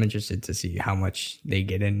 So I'm interested to see how much they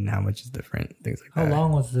get in and how much is different. Things like that. How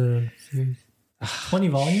long was the series? 20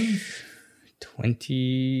 volumes?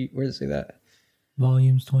 20. Where does it say that?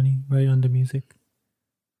 Volumes 20, right under music.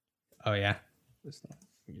 Oh, yeah. Just type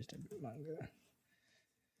manga.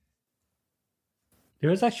 There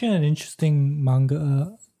was actually an interesting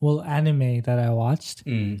manga, anime that I watched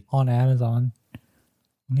on Amazon.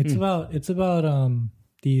 It's about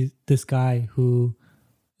this guy who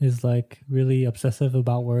is like really obsessive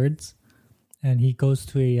about words, and he goes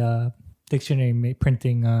to a dictionary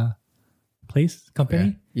printing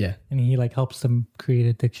company. Yeah. And he like helps them create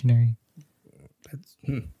a dictionary. That's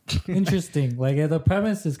interesting. Like the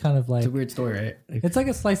premise is kind of like it's a weird story, right? It's like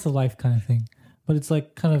a slice of life kind of thing, but it's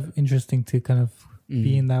like kind of interesting to kind of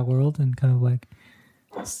be in that world and kind of like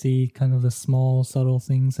see kind of the small subtle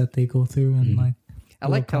things that they go through and like I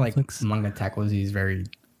like how like manga tackles these very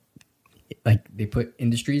like they put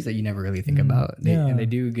industries that you never really think about. And they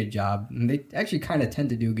do a good job. And they actually kind of tend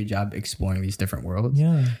to do a good job exploring these different worlds.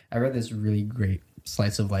 Yeah. I read this really great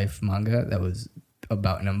slice of life manga that was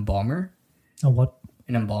about an embalmer. A what?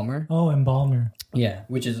 An embalmer. Oh, embalmer. Yeah,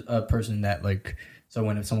 which is a person that like so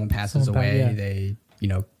when if someone passes away, they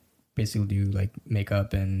basically do like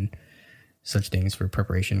makeup and such things for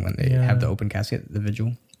preparation when they have the open casket, the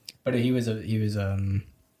vigil. But he was an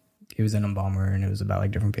embalmer, and it was about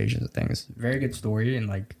like different patients and things. Very good story, and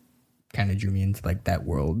like kind of drew me into like that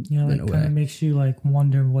world. Yeah, like kind of makes you like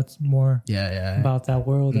wonder what's more about that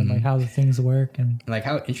world and like how the things work and like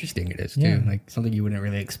how interesting it is too. Like something you wouldn't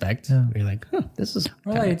really expect. Yeah. You're like, this is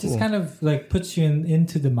or like it just kind of like puts you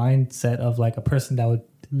into the mindset of like a person that would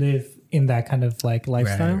live in that kind of like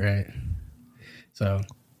lifestyle. Right. So,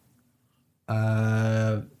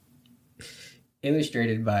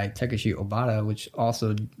 illustrated by Takeshi Obata, which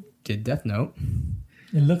also did Death Note.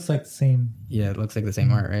 It looks like the same. Yeah, it looks like the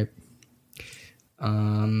same art, right?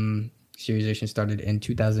 Serialization started in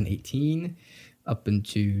 2018 up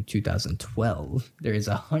into 2012. There is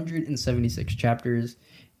 176 chapters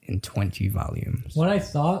in 20 volumes. What I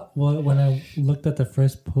thought when I looked at the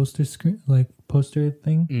first poster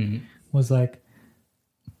thing was like,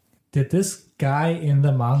 did this guy in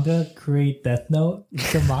the manga create Death Note?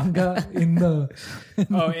 The manga in the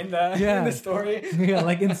in the story, yeah,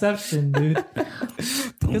 like Inception, dude.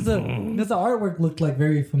 Because the artwork looked like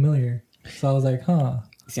very familiar, so I was like,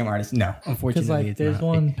 Same artist? No, unfortunately, like, it's there's not.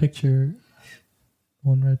 one picture,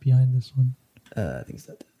 one right behind this one. I think it's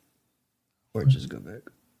that. Or just go back.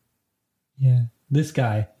 Yeah, this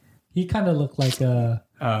guy, he kind of looked like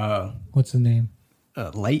what's the name?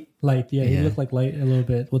 Light, yeah, he looked like Light a little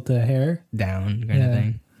bit with the hair down kind of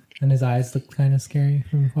thing, and his eyes looked kind of scary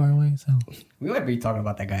from far away. So we might be talking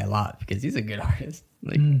about that guy a lot because he's a good artist.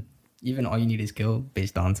 Like even All You Need Is Kill,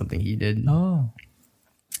 based on something he did. Oh.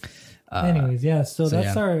 Anyways, so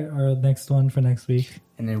that's our next one for next week,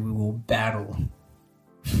 and then we will battle.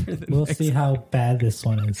 We'll see how bad this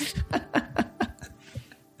one is.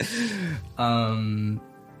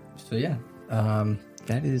 So yeah.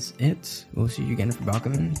 That is it. We'll see you again for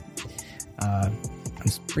Bakuman. I'm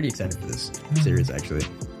pretty excited for this series, actually.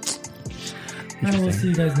 Alright, we'll see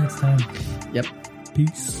you guys next time. Yep.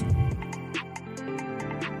 Peace.